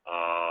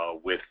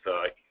with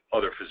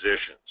other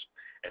physicians?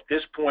 At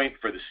this point,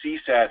 for the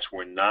CSATs,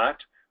 we're not.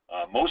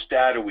 Most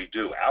data we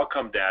do,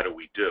 outcome data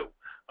we do,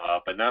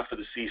 but not for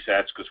the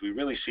CSATs, because we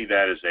really see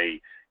that as a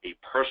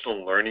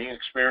personal learning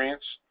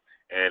experience.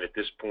 And at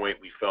this point,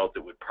 we felt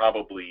it would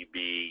probably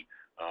be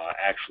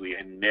actually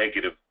a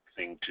negative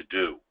thing to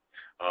do.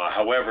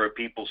 However,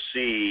 people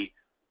see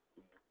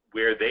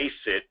where they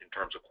sit in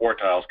terms of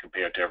quartiles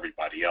compared to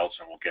everybody else,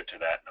 and we'll get to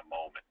that in a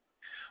moment.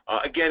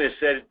 Again, as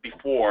said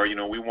before,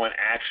 we want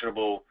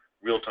actionable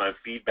real-time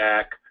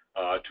feedback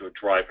to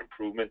drive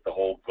improvement. The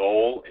whole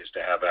goal is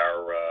to have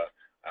our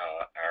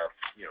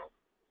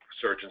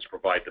surgeons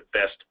provide the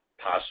best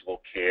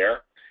possible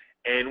care,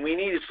 and we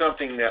needed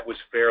something that was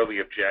fairly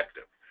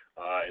objective.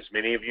 As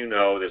many of you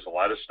know, there's a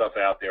lot of stuff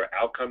out there.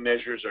 Outcome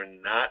measures are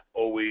not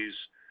always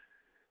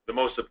the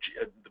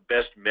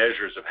best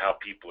measures of how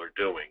people are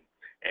doing.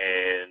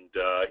 And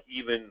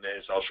even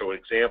as I'll show an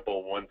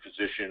example, one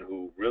physician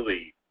who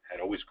really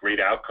had always great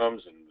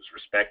outcomes and was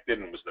respected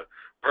and was the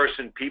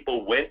person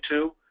people went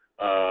to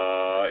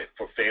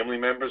for family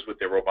members with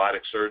their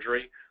robotic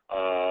surgery,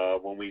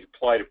 when we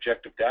applied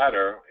objective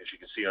data, as you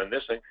can see on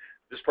this thing,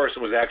 this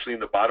person was actually in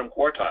the bottom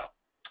quartile.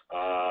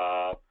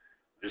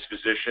 This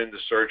physician,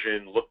 the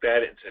surgeon, looked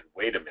at it and said,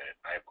 wait a minute,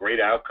 I have great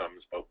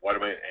outcomes, but what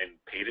am I, and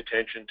paid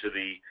attention to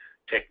the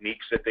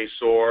techniques that they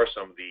saw,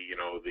 some of the,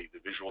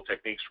 the visual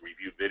techniques,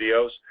 reviewed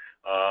videos,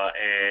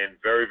 and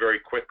very, very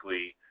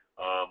quickly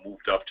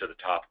moved up to the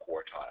top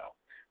quartile.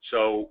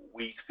 So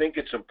we think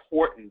it's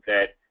important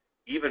that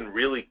even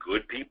really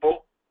good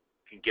people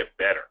can get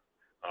better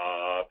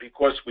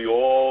because we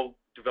all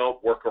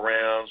develop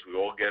workarounds, we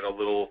all get a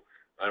little,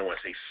 I don't want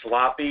to say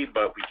sloppy,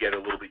 but we get a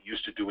little bit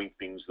used to doing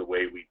things the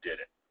way we did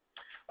it.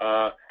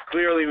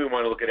 Clearly, we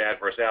want to look at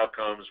adverse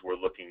outcomes. We're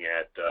looking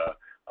at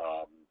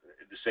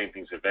the same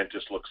things that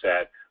Ventus looks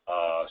at,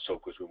 so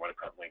because we want to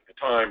cut length of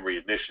time,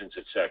 readmissions,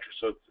 etc.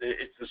 So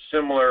it's the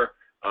similar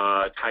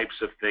types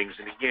of things.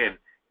 And again,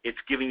 it's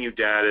giving you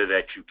data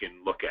that you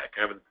can look at.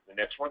 Can I have the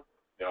next one?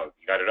 No,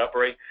 you got it up,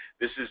 right?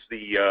 This is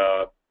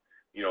the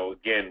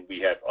again, we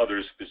have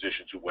others,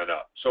 physicians who went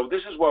up. So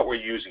this is what we're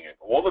using it.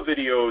 All the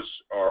videos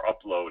are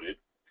uploaded,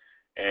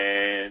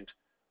 and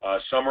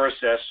some are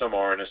assessed, some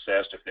aren't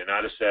assessed. If they're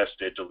not assessed,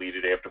 they're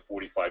deleted after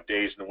 45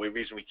 days. And the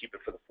reason we keep it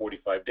for the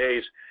 45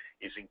 days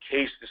is in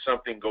case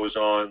something goes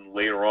on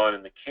later on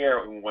in the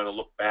care and we want to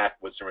look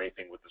back, was there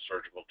anything with the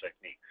surgical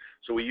technique?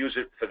 So we use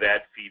it for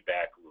that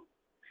feedback loop.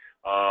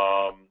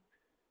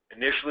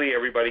 Initially,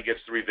 everybody gets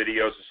 3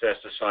 videos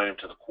assessed, assign them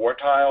to the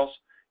quartiles.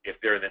 If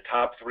they're in the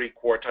top 3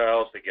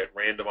 quartiles, they get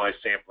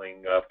randomized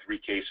sampling of 3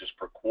 cases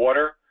per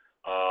quarter.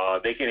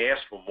 They can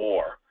ask for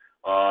more.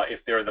 If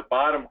they're in the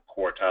bottom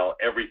quartile,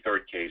 every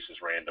 3rd case is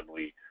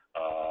randomly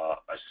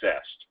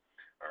assessed.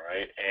 All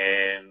right,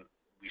 and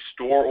we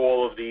store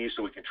all of these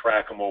so we can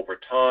track them over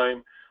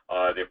time.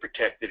 They're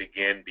protected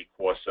again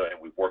because,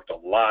 and we've worked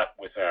a lot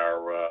with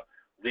our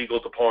legal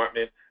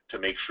department to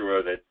make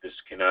sure that this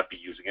cannot be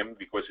used again,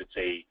 because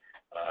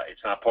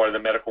it's not part of the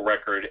medical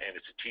record, and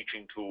it's a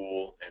teaching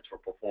tool, and it's for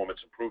performance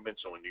improvement.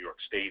 So in New York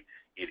State,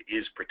 it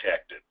is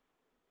protected.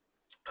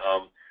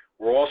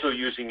 We're also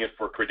using it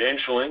for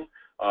credentialing.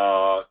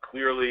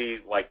 Clearly,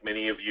 like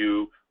many of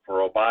you, for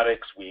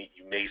robotics,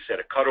 you may set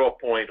a cutoff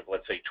point of,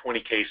 let's say,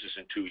 20 cases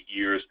in 2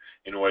 years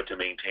in order to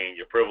maintain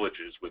your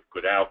privileges with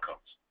good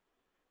outcomes.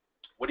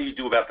 What do you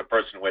do about the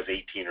person who has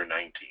 18 or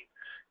 19?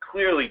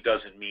 Clearly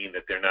doesn't mean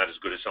that they're not as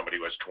good as somebody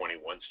who has 21.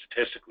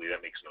 Statistically,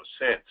 that makes no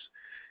sense.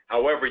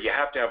 However, you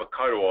have to have a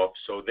cutoff,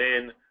 so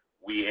then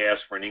we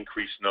ask for an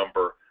increased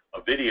number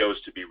of videos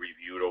to be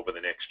reviewed over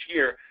the next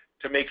year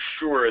to make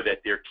sure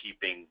that they're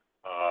keeping,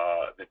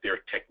 that their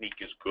technique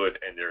is good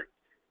and they're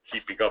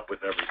keeping up with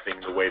everything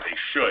the way they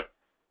should.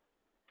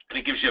 And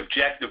it gives you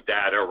objective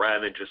data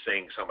rather than just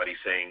somebody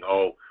saying,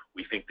 oh,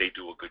 we think they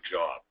do a good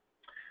job.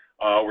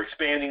 We're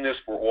expanding this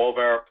for all of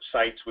our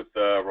sites with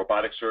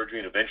robotic surgery,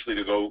 and eventually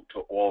to go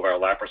to all of our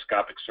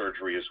laparoscopic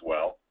surgery as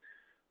well.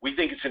 We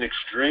think it's an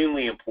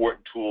extremely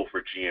important tool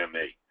for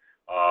GME.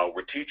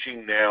 We're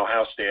teaching now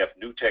house staff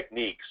new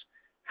techniques.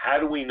 How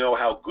do we know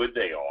how good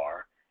they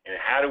are, and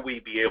how do we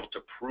be able to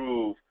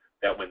prove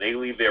that when they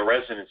leave their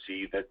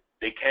residency that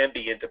they can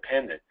be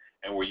independent?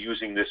 And we're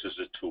using this as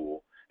a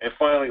tool. And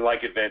finally,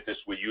 like Adventist,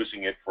 we're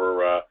using it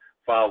for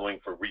following,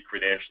 for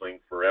recredentialing,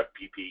 for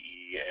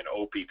FPPE and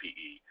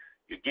OPPE.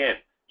 Again,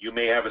 you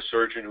may have a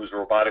surgeon who's a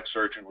robotic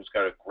surgeon who's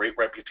got a great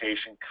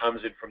reputation,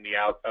 comes in from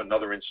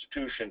another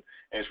institution,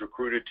 and is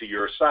recruited to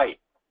your site.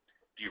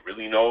 Do you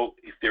really know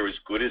if they're as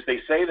good as they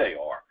say they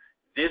are?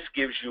 This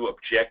gives you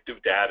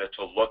objective data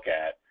to look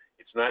at.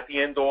 It's not the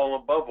end all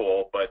and above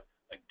all, but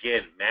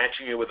again,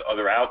 matching it with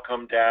other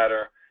outcome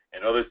data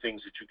and other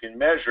things that you can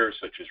measure,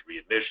 such as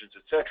readmissions,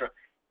 etc.,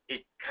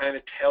 it kind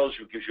of tells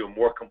you, gives you a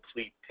more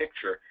complete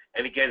picture.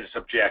 And again, it's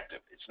objective.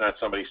 It's not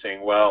somebody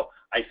saying, well,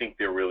 I think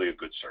they're really a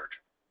good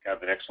surgeon. Can I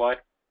have the next slide?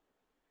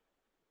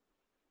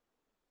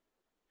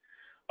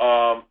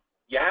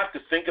 You have to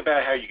think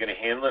about how you're going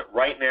to handle it.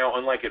 Right now,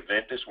 unlike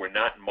Adventist, we're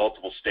not in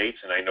multiple states,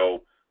 and I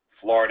know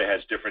Florida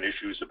has different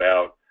issues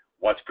about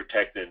what's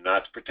protected and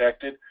not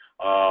protected.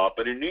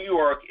 But in New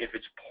York, if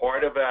it's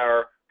part of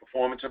our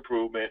performance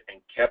improvement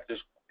and kept as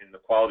in the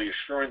quality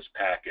assurance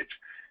package,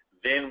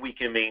 then we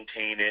can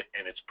maintain it,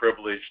 and it's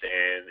privileged,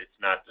 and it's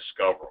not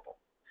discoverable.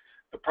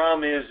 The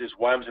problem is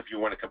what happens if you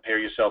want to compare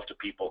yourself to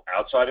people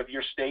outside of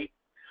your state,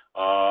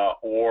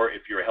 or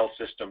if you're a health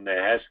system that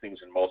has things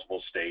in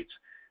multiple states,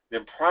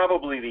 then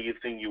probably the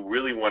thing you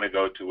really want to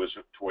go to is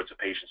towards a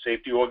patient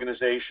safety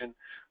organization,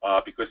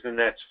 because then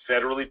that's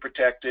federally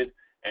protected,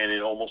 and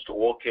in almost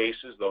all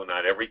cases, though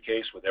not every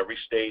case with every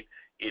state,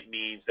 it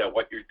means that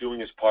what you're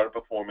doing as part of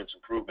performance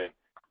improvement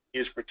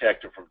is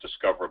protected from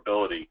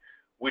discoverability,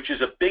 which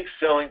is a big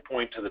selling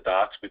point to the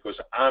docs, because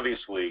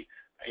obviously,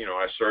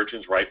 our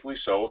surgeons, rightfully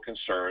so, are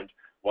concerned,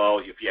 well,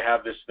 if you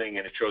have this thing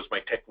and it shows my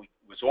technique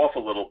was off a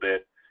little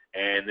bit,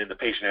 and then the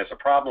patient has a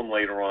problem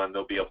later on,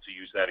 they'll be able to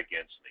use that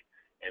against me.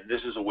 And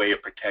this is a way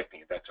of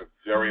protecting it. That's a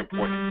very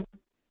important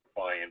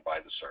buy-in by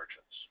the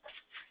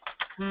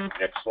surgeons.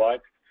 Next slide.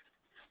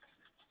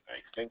 I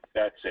think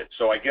that's it.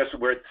 So I guess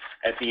we're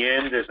at the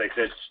end. As I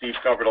said, Steve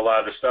covered a lot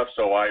of the stuff,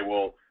 so I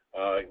will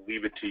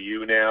leave it to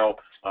you now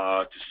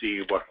to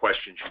see what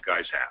questions you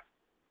guys have.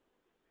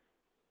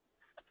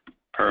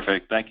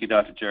 Perfect. Thank you,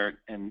 Dr. Jarrett,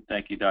 and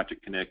thank you, Dr.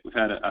 Knick. We've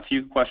had a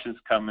few questions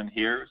come in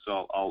here,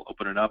 so I'll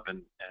open it up,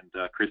 and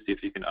Christy,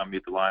 if you can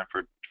unmute the line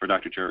for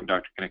Dr. Jarrett and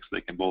Dr. Knick so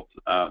they can both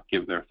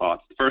give their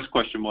thoughts. The first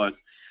question was,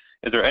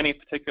 is there any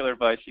particular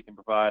advice you can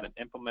provide in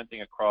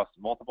implementing across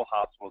multiple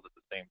hospitals at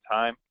the same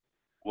time?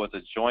 Was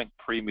a joint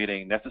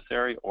pre-meeting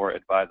necessary or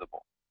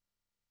advisable?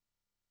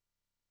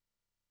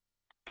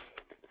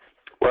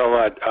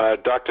 Well,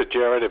 Dr.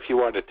 Jarrett, if you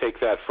want to take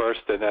that first,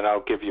 and then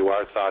I'll give you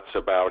our thoughts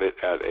about it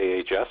at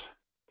AHS.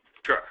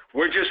 Sure.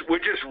 We're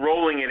just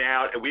rolling it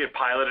out. We had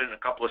piloted in a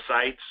couple of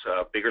sites,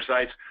 bigger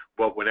sites,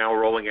 but we're now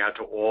rolling out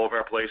to all of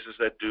our places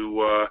that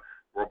do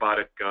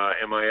robotic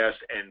MIS.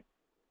 And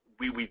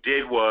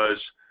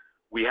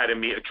we had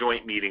a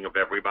joint meeting of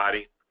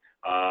everybody.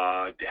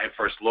 Had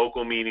first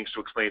local meetings to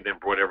explain, then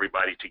brought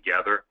everybody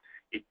together.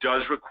 It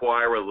does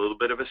require a little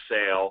bit of a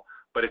sale,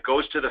 but it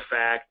goes to the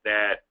fact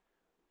that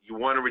you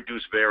want to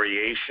reduce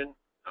variation,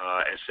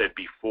 as said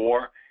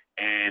before,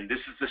 and this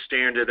is the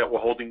standard that we're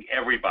holding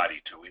everybody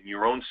to. In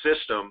your own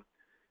system,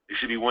 there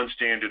should be one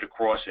standard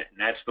across it, and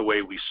that's the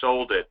way we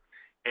sold it.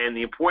 And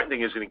the important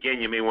thing is, and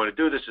again, you may want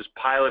to do this, is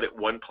pilot at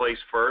one place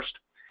first,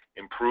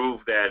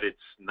 improve that it's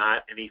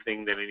not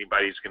anything that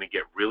anybody's going to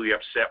get really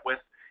upset with.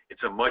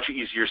 It's a much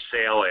easier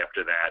sale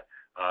after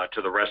that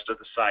to the rest of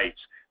the sites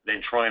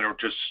than trying to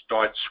just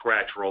start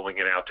scratch rolling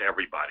it out to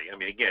everybody. I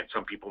mean, again,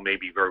 some people may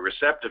be very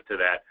receptive to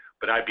that,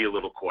 but I'd be a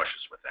little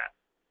cautious with that.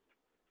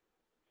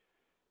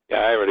 Yeah,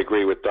 I would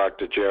agree with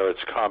Dr.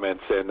 Jarrett's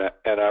comments, and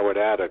I would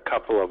add a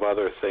couple of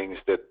other things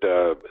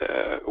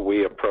that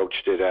we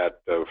approached it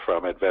at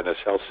from Adventist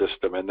Health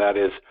System, and that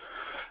is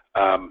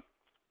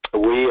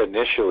we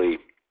initially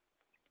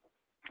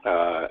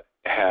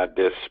had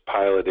this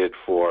piloted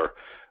for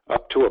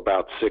up to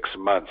about 6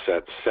 months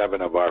at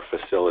 7 of our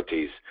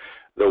facilities.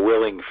 The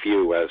willing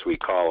few, as we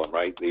call them,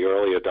 right? The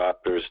early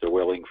adopters, the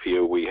willing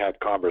few. We had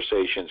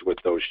conversations with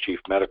those chief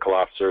medical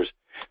officers,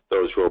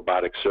 those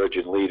robotic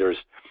surgeon leaders,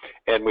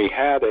 and we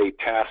had a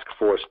task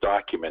force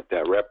document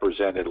that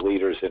represented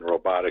leaders in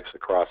robotics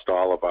across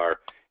all of our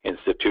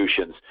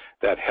institutions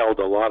that held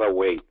a lot of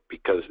weight,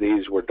 because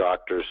these were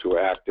doctors who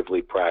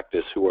actively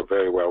practiced, who were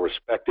very well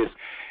respected,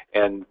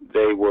 and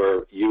they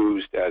were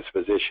used as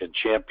physician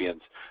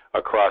champions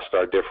across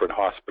our different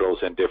hospitals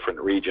and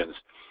different regions.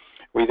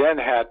 We then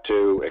had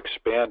to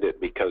expand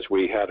it because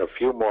we had a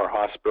few more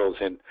hospitals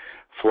in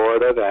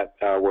Florida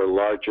that were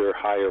larger,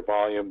 higher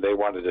volume. They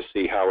wanted to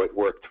see how it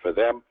worked for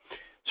them,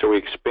 so we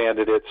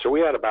expanded it. So we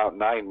had about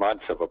 9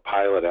 months of a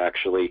pilot,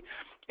 actually,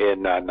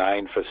 in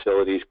 9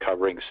 facilities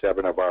covering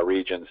 7 of our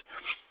regions.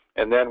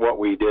 And then what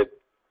we did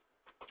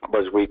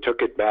was we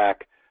took it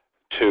back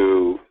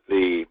to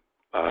the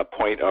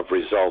point of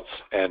results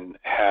and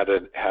had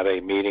a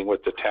meeting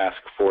with the task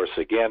force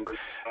again,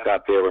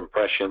 got their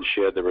impressions,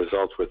 shared the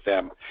results with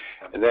them,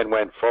 and then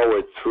went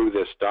forward through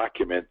this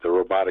document, the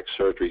robotic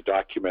surgery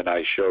document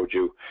I showed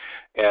you,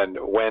 and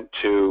went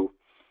to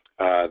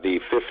the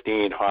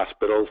 15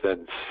 hospitals,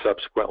 and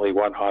subsequently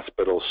one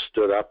hospital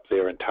stood up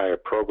their entire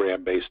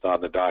program based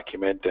on the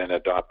document and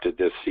adopted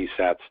this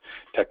CSATS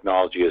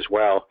technology as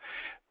well.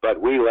 But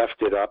we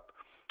left it up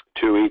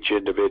to each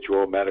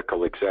individual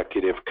medical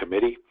executive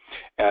committee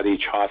at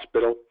each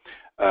hospital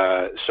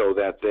so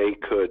that they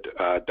could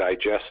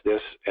digest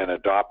this and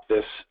adopt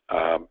this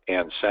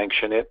and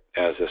sanction it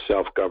as a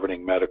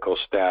self-governing medical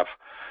staff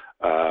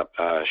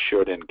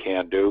should and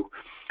can do.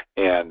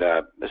 And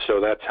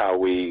so that's how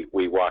we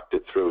walked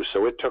it through.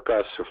 So it took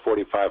us for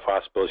 45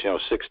 hospitals,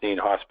 16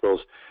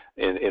 hospitals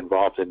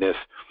involved in this.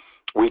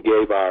 We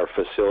gave our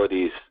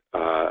facilities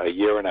a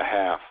year and a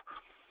half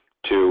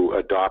to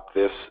adopt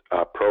this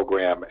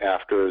program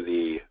after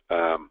the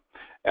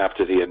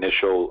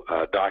initial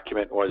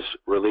document was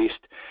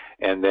released,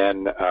 and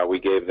then we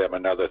gave them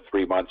another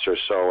 3 months or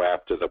so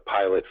after the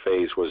pilot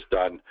phase was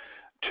done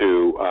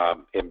to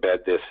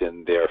embed this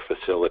in their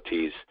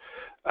facilities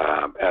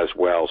as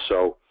well.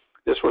 So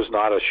this was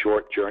not a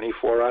short journey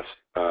for us.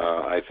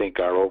 I think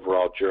our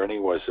overall journey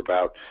was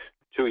about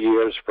 2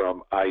 years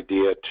from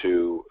idea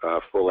to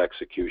full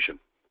execution.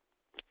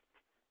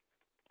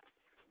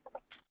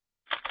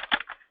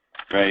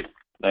 Great.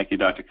 Thank you,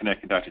 Dr. Knick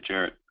and Dr.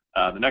 Jarrett.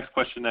 The next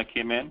question that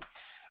came in,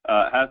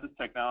 has this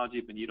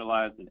technology been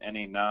utilized in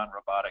any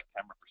non-robotic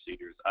camera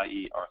procedures,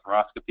 i.e.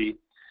 arthroscopy?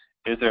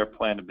 Is there a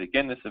plan to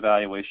begin this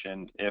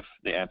evaluation if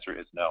the answer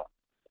is no?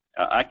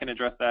 I can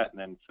address that, and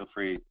then feel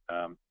free,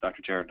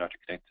 Dr. Jarrett and Dr.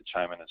 Knick, to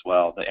chime in as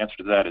well. The answer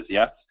to that is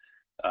yes.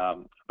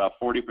 About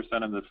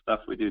 40% of the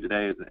stuff we do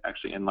today is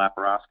actually in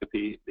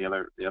laparoscopy. The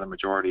other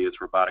majority is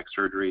robotic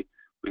surgery.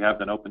 We have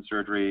done open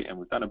surgery, and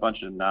we've done a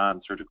bunch of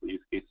non-surgical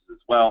use cases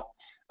as well.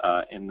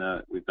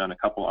 We've done a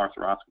couple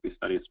arthroscopy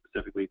studies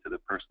specifically to the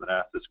person that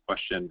asked this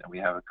question, and we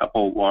have a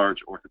couple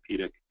large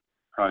orthopedic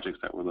projects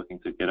that we're looking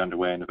to get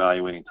underway and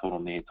evaluating total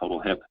knee, total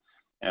hip,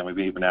 and we've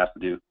even asked to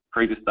do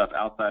crazy stuff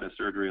outside of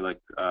surgery,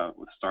 like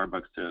with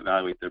Starbucks, to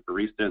evaluate their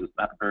baristas. It's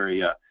not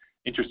very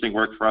interesting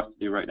work for us to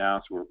do right now,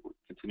 so we're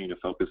continuing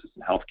to focus this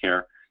in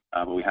healthcare,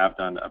 but we have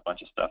done a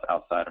bunch of stuff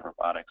outside of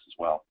robotics as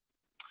well.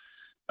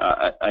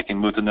 I can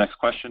move to the next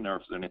question, or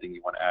if there's anything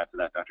you want to add to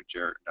that, Dr.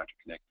 Jarrett and Dr.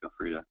 Knick, feel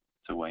free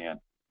to weigh in.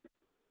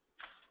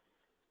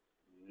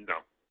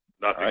 No,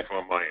 nothing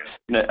from my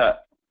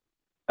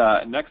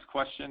end. Next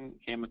question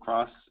came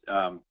across.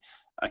 I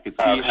could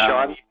see how...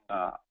 Sean?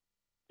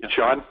 Yes,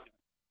 Sean?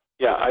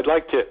 Yeah, I'd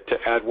like to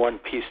add one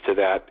piece to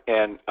that,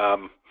 and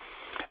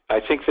I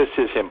think this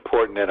is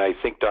important, and I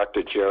think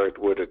Dr. Jarrett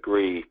would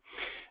agree.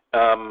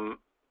 I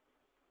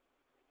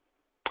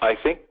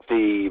think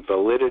the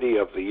validity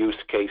of the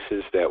use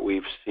cases that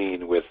we've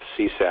seen with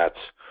CSATs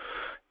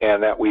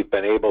and that we've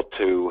been able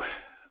to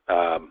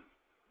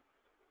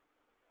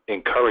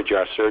encourage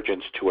our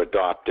surgeons to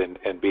adopt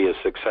and be as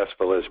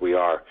successful as we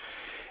are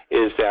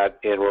is that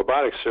in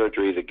robotic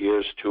surgery, the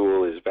GEARS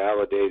tool is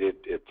validated,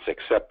 it's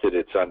accepted,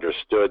 it's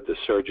understood. The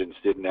surgeons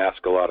didn't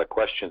ask a lot of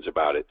questions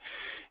about it.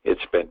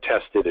 It's been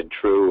tested and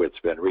true, it's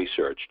been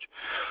researched.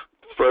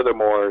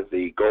 Furthermore,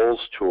 the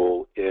GOLS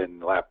tool in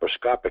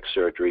laparoscopic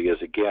surgery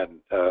is, again,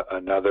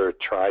 another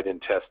tried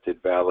and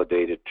tested,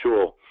 validated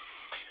tool.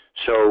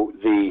 So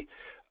the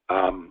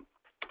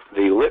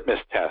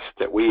litmus test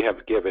that we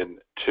have given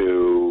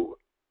to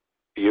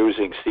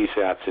using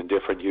CSATs in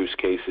different use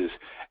cases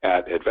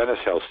at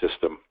Adventist Health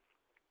System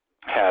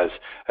has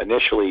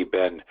initially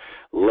been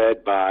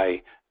led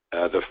by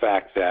the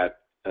fact that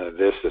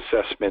this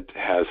assessment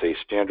has a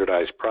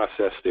standardized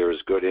process. There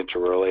is good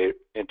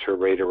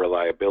inter-rater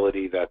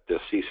reliability that the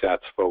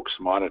CSATs folks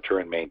monitor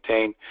and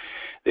maintain.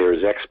 There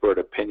is expert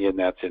opinion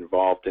that's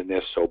involved in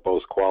this, so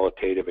both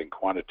qualitative and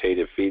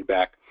quantitative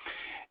feedback,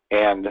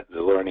 and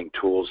the learning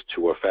tools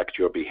to affect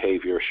your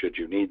behavior should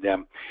you need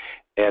them.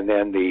 And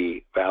then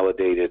the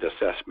validated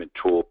assessment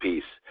tool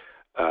piece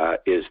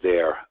is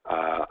there.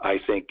 I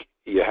think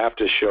you have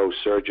to show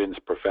surgeons,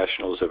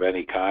 professionals of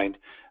any kind,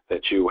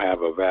 that you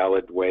have a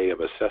valid way of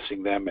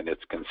assessing them and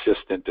it's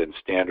consistent and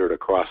standard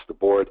across the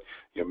board.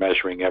 You're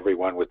measuring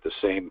everyone with the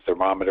same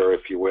thermometer,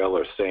 if you will,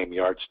 or same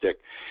yardstick,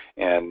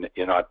 and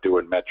you're not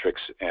doing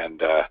metrics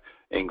and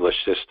English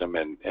system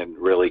and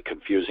really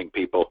confusing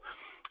people.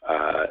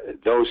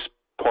 Those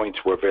points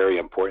were very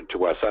important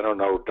to us. I don't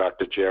know,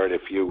 Dr. Jarrett,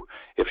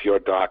 if your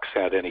docs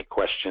had any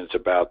questions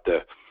about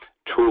the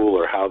tool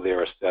or how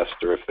they're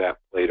assessed, or if that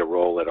played a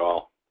role at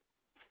all.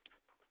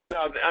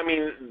 No, I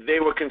mean,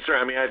 they were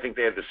concerned. I mean, I think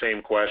they had the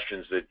same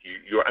questions that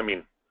I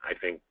mean, I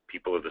think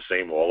people are the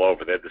same all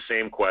over. They had the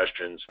same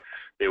questions.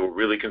 They were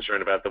really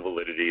concerned about the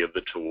validity of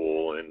the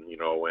tool and,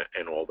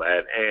 and all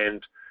that.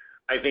 And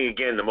I think,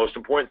 again, the most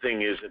important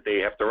thing is that they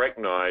have to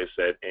recognize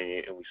that,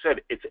 and we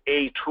said, it's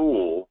a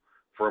tool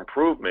for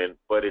improvement,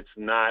 but it's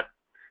not,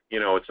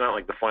 it's not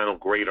like the final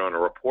grade on a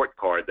report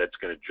card that's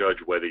going to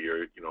judge whether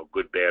you're,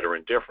 good, bad, or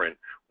indifferent.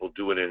 We'll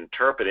do it and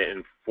interpret it.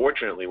 And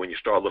fortunately, when you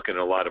start looking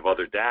at a lot of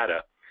other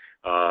data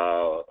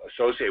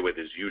associated with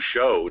it, as you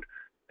showed,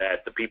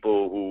 that the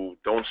people who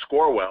don't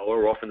score well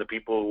are often the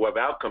people who have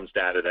outcomes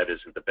data that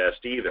isn't the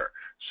best either.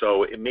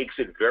 So it makes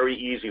it very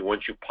easy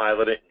once you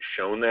pilot it and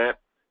shown that,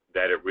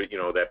 that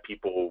that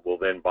people will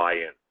then buy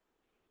in.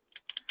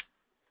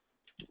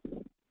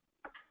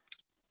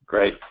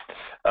 Great.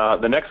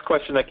 The next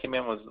question that came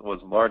in was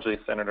largely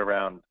centered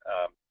around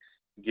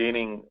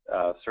gaining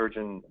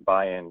surgeon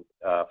buy-in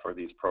for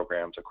these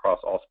programs across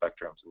all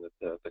spectrums.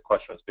 And the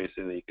question was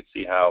basically, you could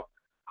see how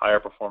higher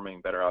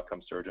performing, better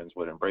outcome surgeons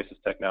would embrace this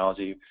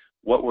technology.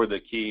 What were the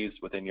keys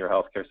within your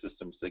healthcare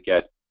systems to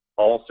get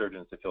all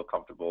surgeons to feel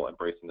comfortable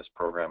embracing this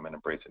program and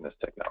embracing this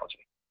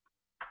technology?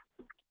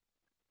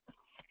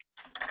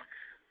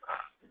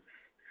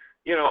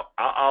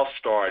 I'll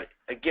start.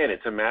 Again,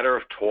 it's a matter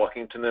of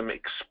talking to them,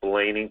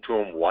 explaining to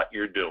them what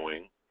you're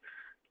doing,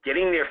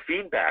 getting their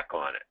feedback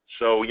on it.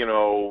 So,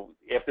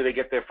 after they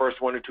get their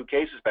first 1 or 2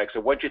 cases back, so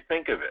what'd you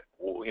think of it?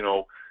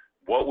 Well,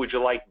 what would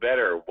you like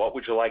better? What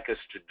would you like us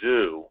to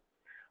do?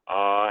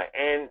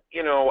 And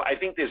I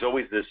think there's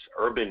always this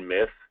urban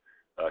myth,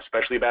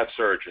 especially about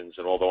surgeons,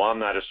 and although I'm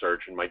not a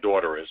surgeon, my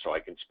daughter is, so I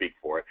can speak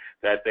for it,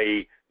 that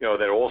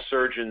that all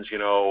surgeons,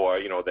 are,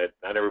 that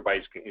not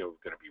everybody's, going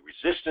to be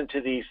resistant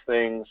to these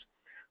things.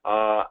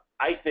 I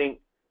think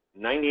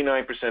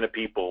 99% of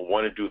people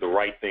want to do the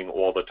right thing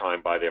all the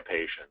time by their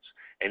patients.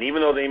 And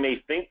even though they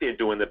may think they're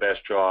doing the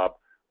best job,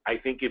 I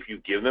think if you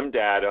give them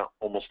data,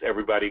 almost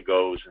everybody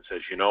goes and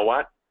says, you know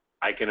what,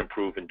 I can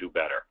improve and do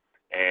better.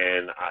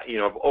 And,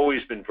 I've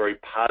always been very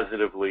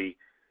positively,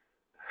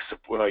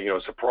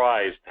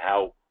 surprised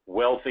how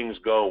well things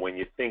go when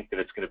you think that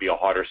it's going to be a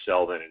harder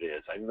sell than it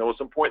is. I mean, the most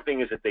important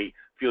thing is that they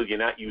feel you're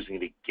not using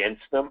it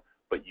against them,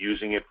 but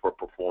using it for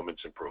performance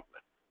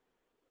improvement.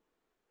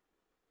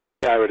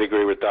 Yeah, I would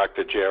agree with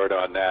Dr. Jarrett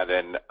on that,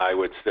 and I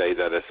would say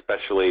that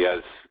especially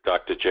as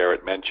Dr.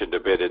 Jarrett mentioned a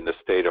bit in the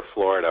state of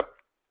Florida,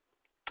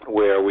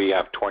 where we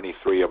have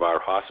 23 of our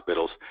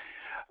hospitals,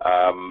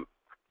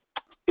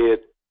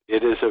 it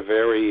is a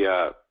very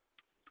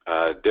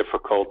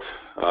difficult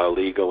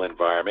legal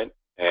environment,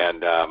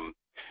 and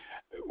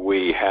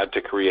we had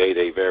to create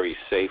a very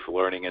safe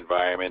learning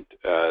environment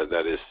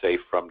that is safe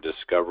from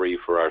discovery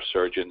for our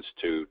surgeons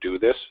to do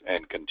this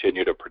and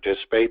continue to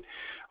participate.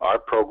 Our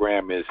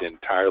program is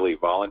entirely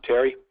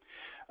voluntary.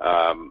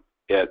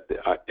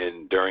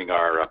 During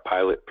our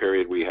pilot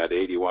period, we had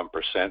 81%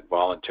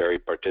 voluntary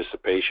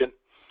participation.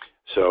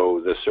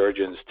 So the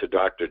surgeons, to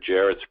Dr.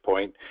 Jarrett's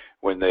point,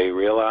 when they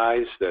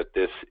realize that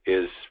this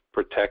is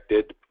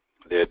protected,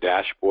 their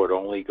dashboard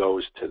only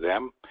goes to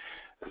them.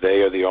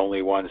 They are the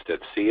only ones that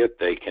see it.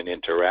 They can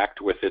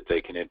interact with it.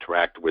 They can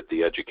interact with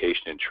the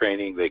education and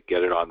training. They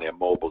get it on their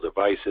mobile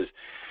devices.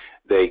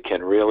 They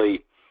can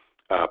really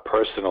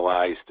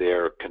personalize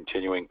their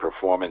continuing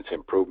performance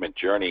improvement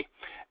journey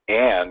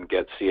and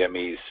get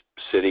CMEs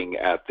sitting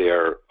at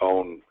their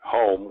own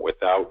home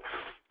without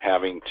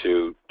having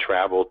to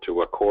travel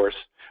to a course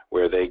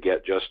where they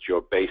get just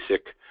your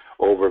basic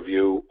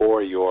overview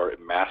or your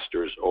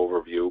master's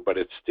overview, but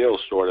it's still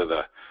sort of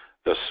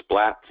the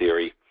splat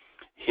theory.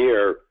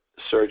 Here,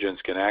 surgeons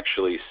can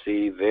actually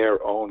see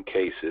their own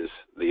cases,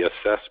 the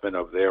assessment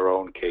of their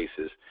own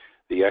cases,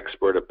 the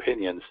expert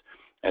opinions,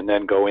 and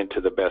then go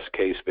into the best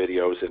case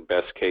videos and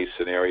best case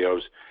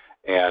scenarios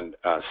and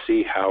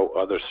see how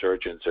other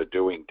surgeons are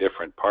doing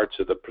different parts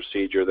of the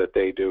procedure that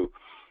they do.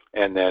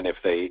 And then if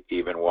they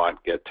even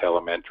want, get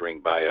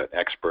telementoring by an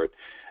expert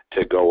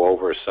to go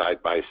over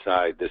side by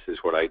side. This is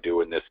what I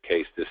do in this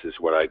case. This is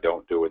what I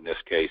don't do in this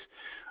case.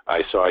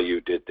 I saw you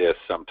did this.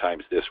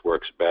 Sometimes this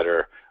works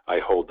better. I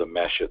hold the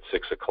mesh at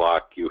 6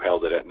 o'clock. You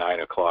held it at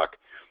 9 o'clock.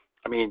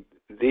 I mean,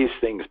 these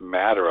things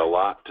matter a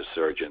lot to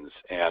surgeons.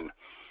 And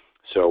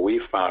so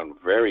we found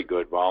very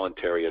good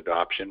voluntary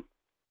adoption.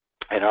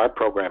 And our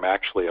program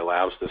actually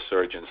allows the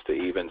surgeons to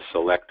even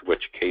select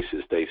which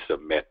cases they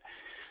submit,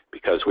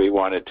 because we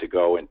wanted to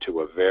go into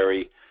a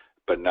very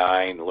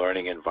benign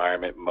learning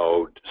environment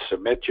mode.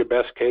 Submit your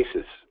best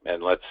cases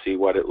and let's see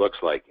what it looks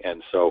like.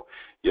 And so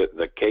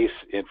the case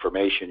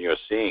information you're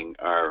seeing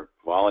are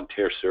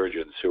volunteer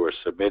surgeons who are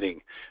submitting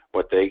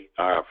what they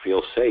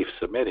feel safe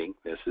submitting.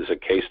 This is a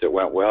case that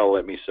went well,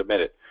 let me submit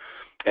it.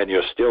 And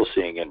you're still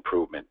seeing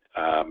improvement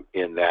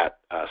in that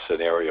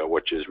scenario,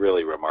 which is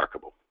really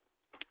remarkable.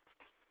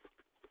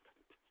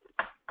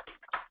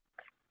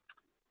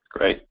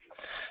 Great.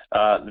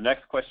 The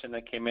next question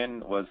that came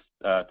in was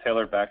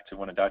tailored back to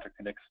one of Dr.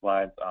 Knick's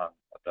slides on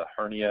the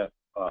hernia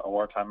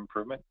OR time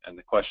improvement. And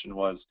the question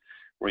was,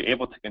 were you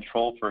able to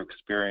control for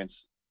experience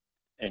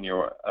in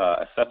your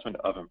assessment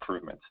of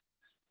improvement?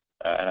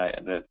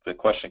 The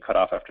question cut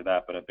off after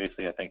that, but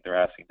basically I think they're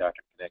asking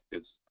Dr. Knick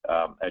is,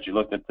 as you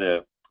looked at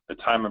the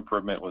time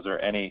improvement, was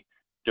there any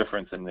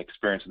difference in the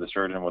experience of the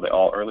surgeon? Were they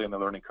all early in the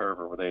learning curve,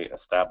 or were they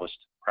established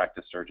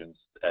practice surgeons,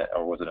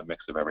 or was it a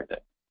mix of everything?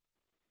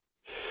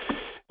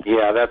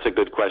 Yeah, that's a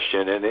good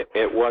question, and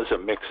it was a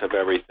mix of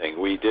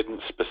everything. We didn't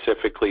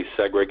specifically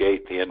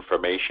segregate the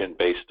information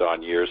based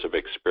on years of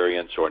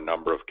experience or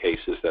number of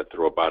cases that the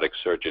robotic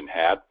surgeon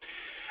had.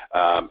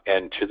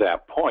 And to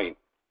that point,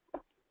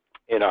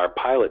 in our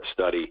pilot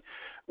study,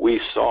 we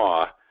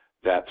saw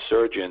that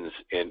surgeons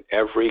in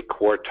every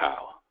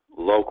quartile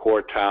low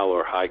quartile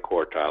or high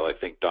quartile. I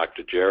think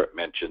Dr. Jarrett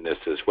mentioned this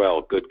as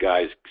well. Good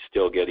guys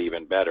still get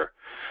even better.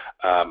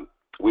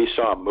 We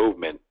saw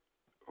movement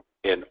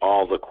in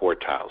all the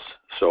quartiles.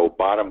 So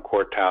bottom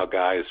quartile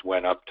guys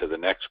went up to the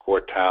next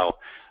quartile,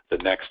 the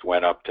next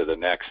went up to the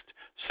next,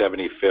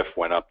 75th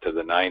went up to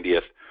the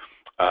 90th.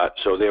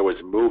 So there was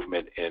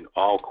movement in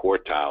all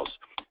quartiles.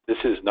 This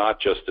is not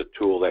just a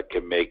tool that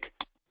can make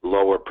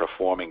lower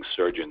performing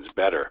surgeons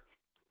better.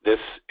 This,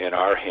 in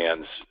our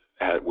hands,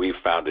 we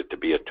found it to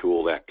be a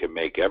tool that can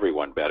make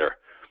everyone better,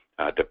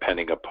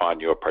 depending upon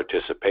your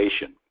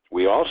participation.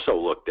 We also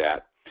looked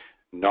at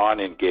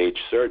non-engaged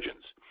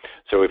surgeons.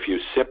 So if you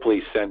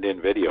simply send in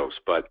videos,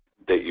 but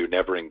that you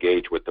never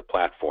engage with the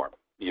platform,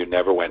 you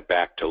never went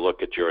back to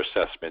look at your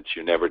assessments,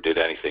 you never did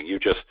anything, you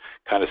just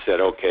kind of said,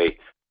 okay,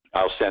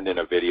 I'll send in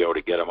a video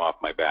to get them off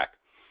my back.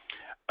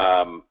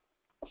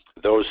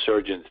 Those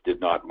surgeons did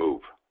not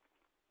move.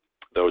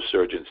 Those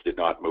surgeons did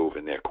not move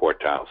in their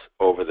quartiles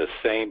over the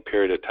same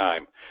period of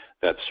time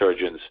that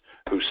surgeons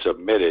who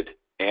submitted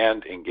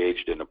and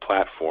engaged in the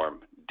platform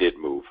did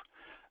move.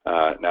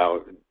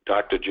 Now,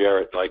 Dr.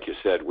 Jarrett, like you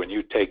said, when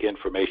you take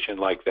information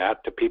like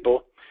that to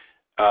people,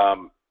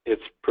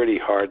 it's pretty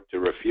hard to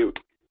refute.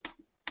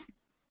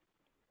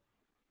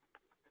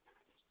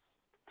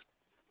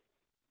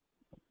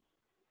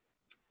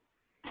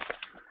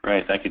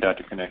 Right. Thank you,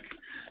 Dr. Knick.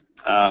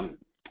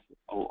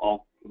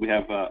 We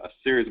have a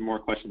series of more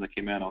questions that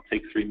came in. I'll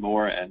take 3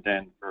 more, and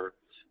then for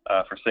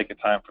sake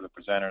of time for the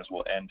presenters,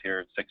 we'll end here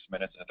at 6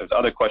 minutes. And if there's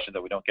other questions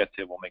that we don't get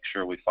to, we'll make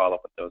sure we follow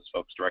up with those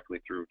folks directly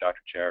through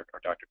Dr. Jarrett or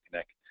Dr.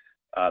 Knick.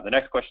 The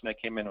next question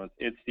that came in was,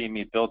 is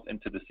CME built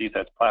into the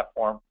CSATS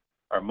platform,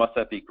 or must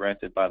that be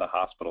granted by the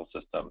hospital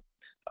system?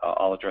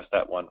 I'll address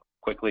that one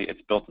quickly.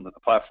 It's built into the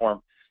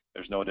platform.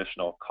 There's no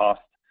additional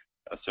cost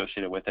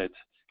associated with it,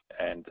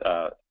 and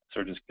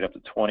surgeons get up to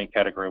 20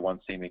 Category 1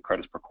 CME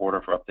credits per quarter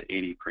for up to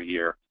 80 per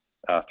year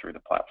through the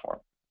platform.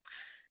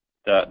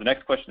 The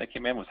next question that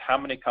came in was, how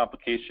many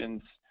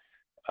complications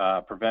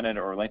prevented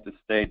or length of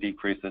stay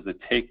decrease does it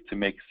take to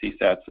make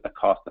CSATS a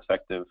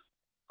cost-effective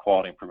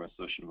quality improvement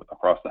solution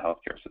across the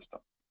healthcare system?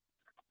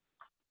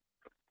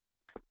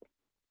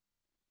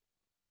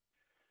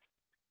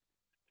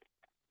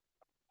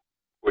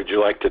 Would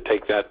you like to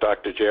take that,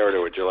 Dr. Jarrett,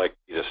 or would you like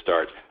me to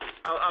start?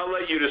 I'll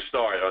let you to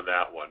start on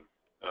that one.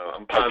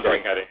 I'm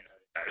pondering how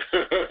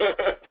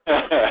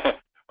to.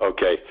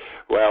 Okay.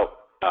 Well,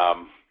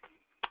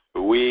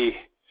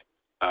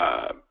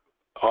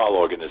 all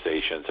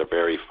organizations are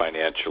very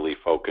financially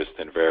focused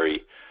and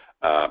very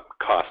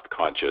cost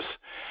conscious.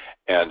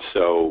 And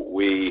so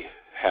we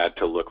had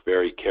to look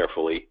very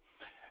carefully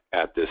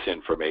at this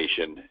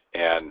information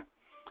and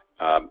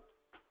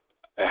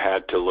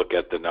had to look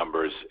at the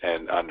numbers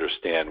and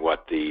understand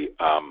what the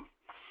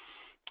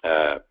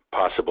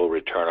possible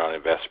return on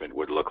investment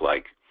would look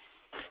like.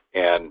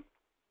 And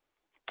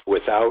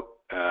without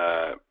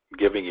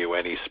giving you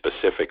any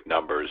specific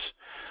numbers,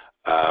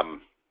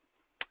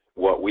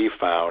 what we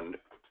found,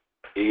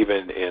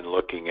 even in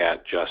looking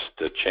at just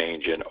the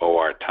change in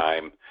OR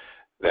time,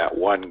 that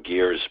 1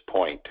 Gears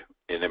point,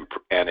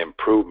 an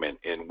improvement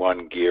in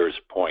 1 Gears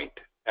point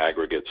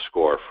aggregate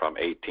score from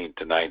 18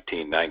 to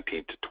 19,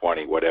 19 to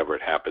 20, whatever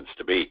it happens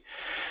to be,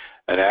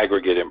 an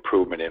aggregate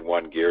improvement in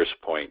 1 Gears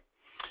point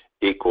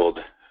equaled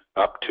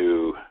up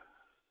to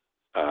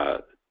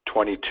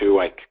 22,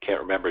 I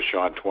can't remember,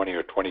 Sean, 20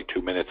 or 22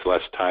 minutes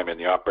less time in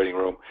the operating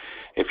room.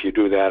 If you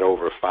do that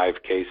over 5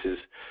 cases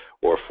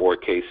or 4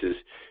 cases,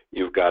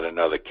 you've got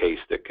another case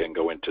that can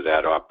go into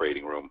that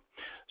operating room.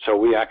 So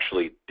we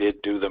actually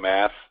did do the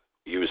math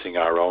using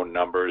our own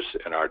numbers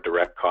and our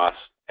direct costs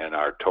and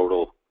our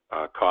total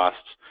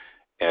costs,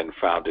 and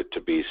found it to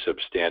be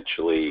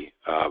substantially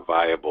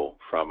viable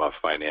from a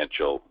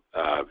financial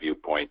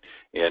viewpoint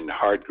in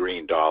hard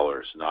green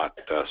dollars, not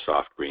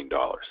soft green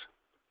dollars.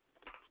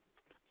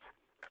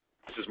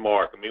 This is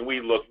Mark. I mean, we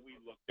look,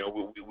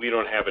 we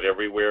don't have it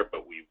everywhere,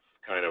 but we've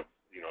kind of,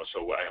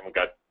 so I haven't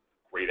got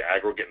great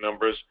aggregate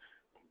numbers,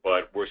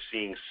 but we're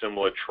seeing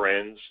similar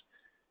trends.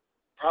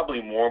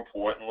 Probably more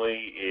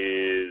importantly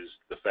is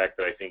the fact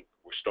that I think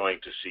we're starting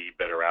to see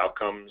better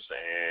outcomes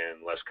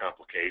and less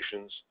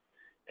complications.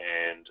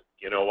 And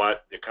you know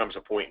what? There comes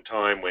a point in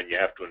time when you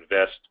have to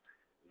invest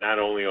not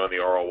only on the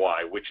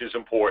ROI, which is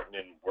important,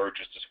 and we're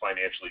just as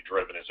financially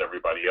driven as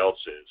everybody else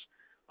is,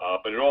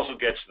 but it also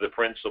gets to the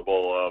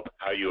principle of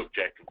how you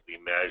objectively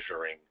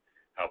measuring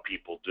how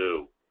people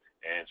do.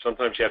 And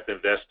sometimes you have to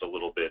invest a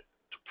little bit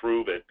to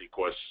prove it,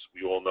 because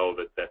we all know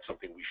that that's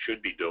something we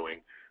should be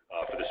doing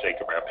for the sake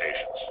of our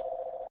patients.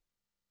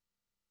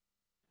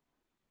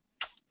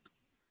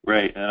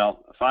 Great. And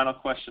final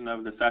question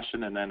of the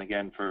session, and then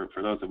again, for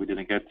those that we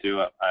didn't get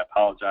to, I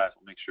apologize.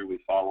 We'll make sure we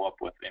follow up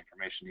with the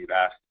information you've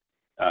asked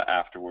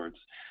afterwards.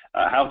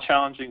 How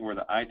challenging were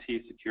the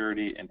IT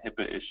security and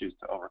HIPAA issues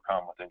to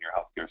overcome within your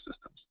healthcare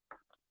systems?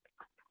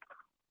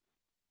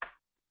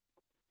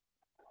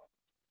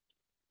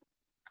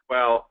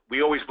 Well,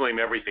 we always blame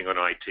everything on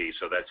IT,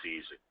 so that's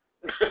easy.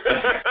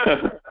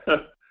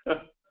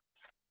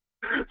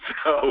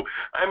 So,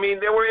 I mean,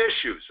 there were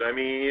issues. I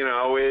mean,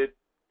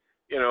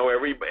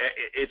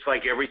 it's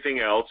like everything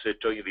else. The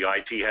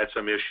IT had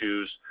some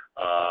issues.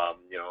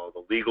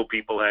 The legal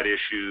people had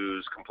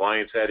issues.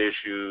 Compliance had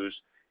issues.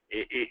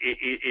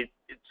 It's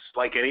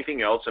like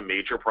anything else, a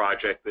major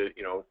project that,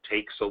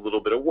 takes a little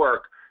bit of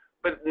work,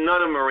 but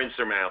none of them are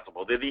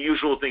insurmountable. They're the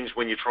usual things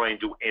when you try and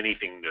do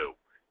anything new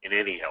in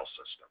any health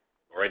system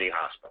or any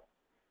hospital.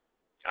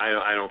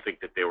 I don't think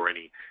that there were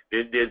any,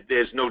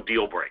 there's no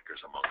deal breakers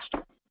amongst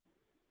them.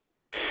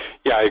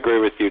 Yeah, I agree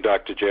with you,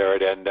 Dr.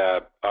 Jarrett, and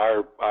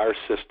our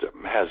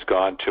system has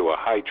gone to a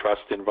high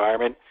trust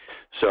environment.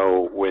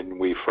 So when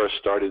we first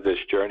started this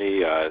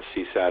journey,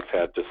 CSATs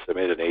had to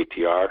submit an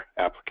ATR,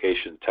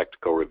 application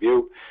technical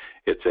review.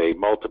 It's a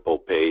multiple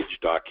page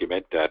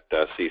document that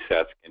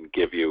CSATs can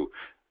give you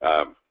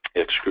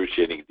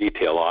excruciating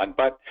detail on,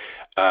 but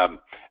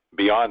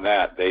beyond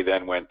that, they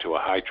then went to a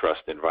high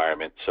trust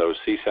environment. So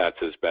CSATs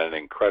has been an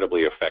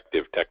incredibly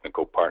effective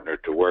technical partner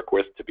to work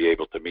with to be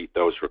able to meet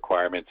those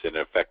requirements in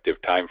an effective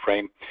time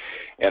frame.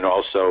 And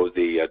also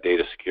the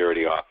data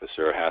security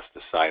officer has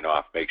to sign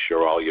off, make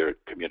sure all your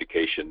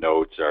communication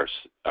nodes are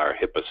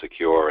HIPAA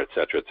secure, et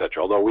cetera, et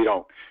cetera. Although we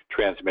don't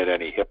transmit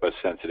any HIPAA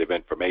sensitive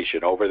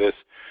information over this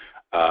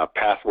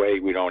pathway,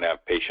 we don't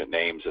have patient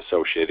names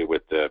associated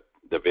with the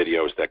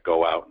videos that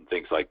go out and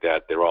things like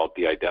that. They're all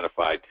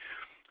de-identified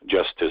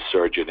just to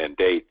surgeon and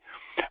date.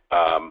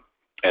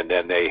 And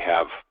then they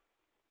have,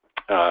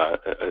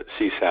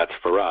 CSATs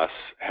for us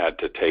had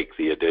to take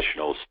the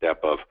additional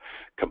step of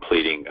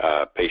completing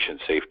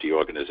patient safety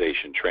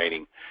organization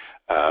training,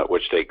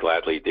 which they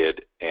gladly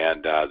did.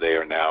 And they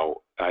are now,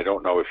 I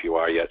don't know if you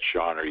are yet,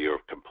 Sean, or you're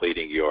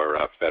completing your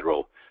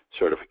federal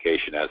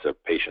certification as a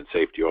patient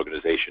safety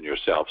organization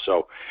yourself.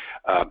 So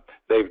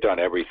they've done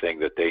everything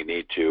that they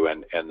need to,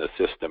 and the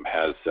system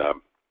has,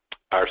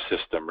 our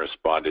system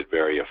responded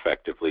very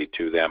effectively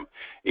to them.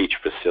 Each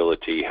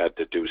facility had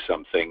to do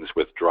some things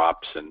with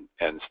drops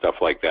and stuff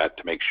like that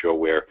to make sure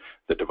where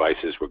the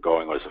devices were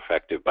going was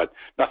effective, but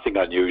nothing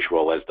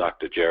unusual, as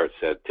Dr. Jarrett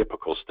said,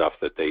 typical stuff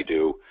that they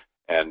do,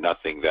 and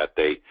nothing that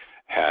they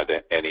had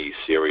any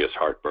serious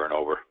heartburn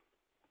over.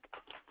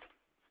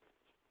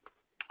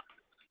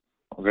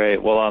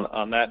 Great. Well,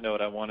 on that note,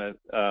 I want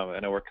to, I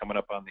know we're coming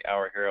up on the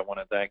hour here. I want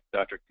to thank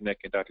Dr. Knick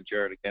and Dr.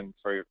 Jarrett again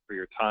for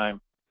your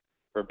time,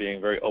 for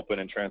being very open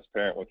and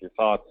transparent with your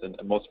thoughts, and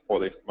most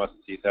importantly from us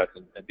at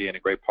CSATs, and being a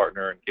great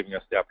partner and giving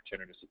us the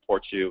opportunity to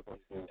support you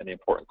in the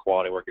important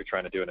quality work you're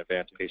trying to do in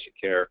advanced patient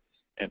care.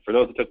 And for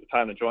those that took the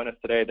time to join us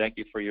today, thank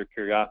you for your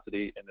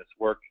curiosity in this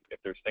work. If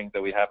there's things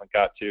that we haven't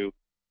got to,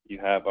 you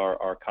have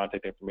our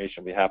contact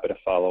information. We'll be happy to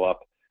follow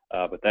up.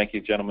 But thank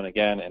you, gentlemen,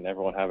 again, and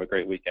everyone have a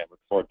great weekend. Look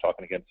forward to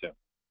talking again soon.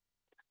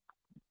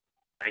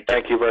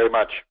 Thank you very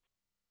much.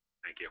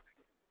 Thank you.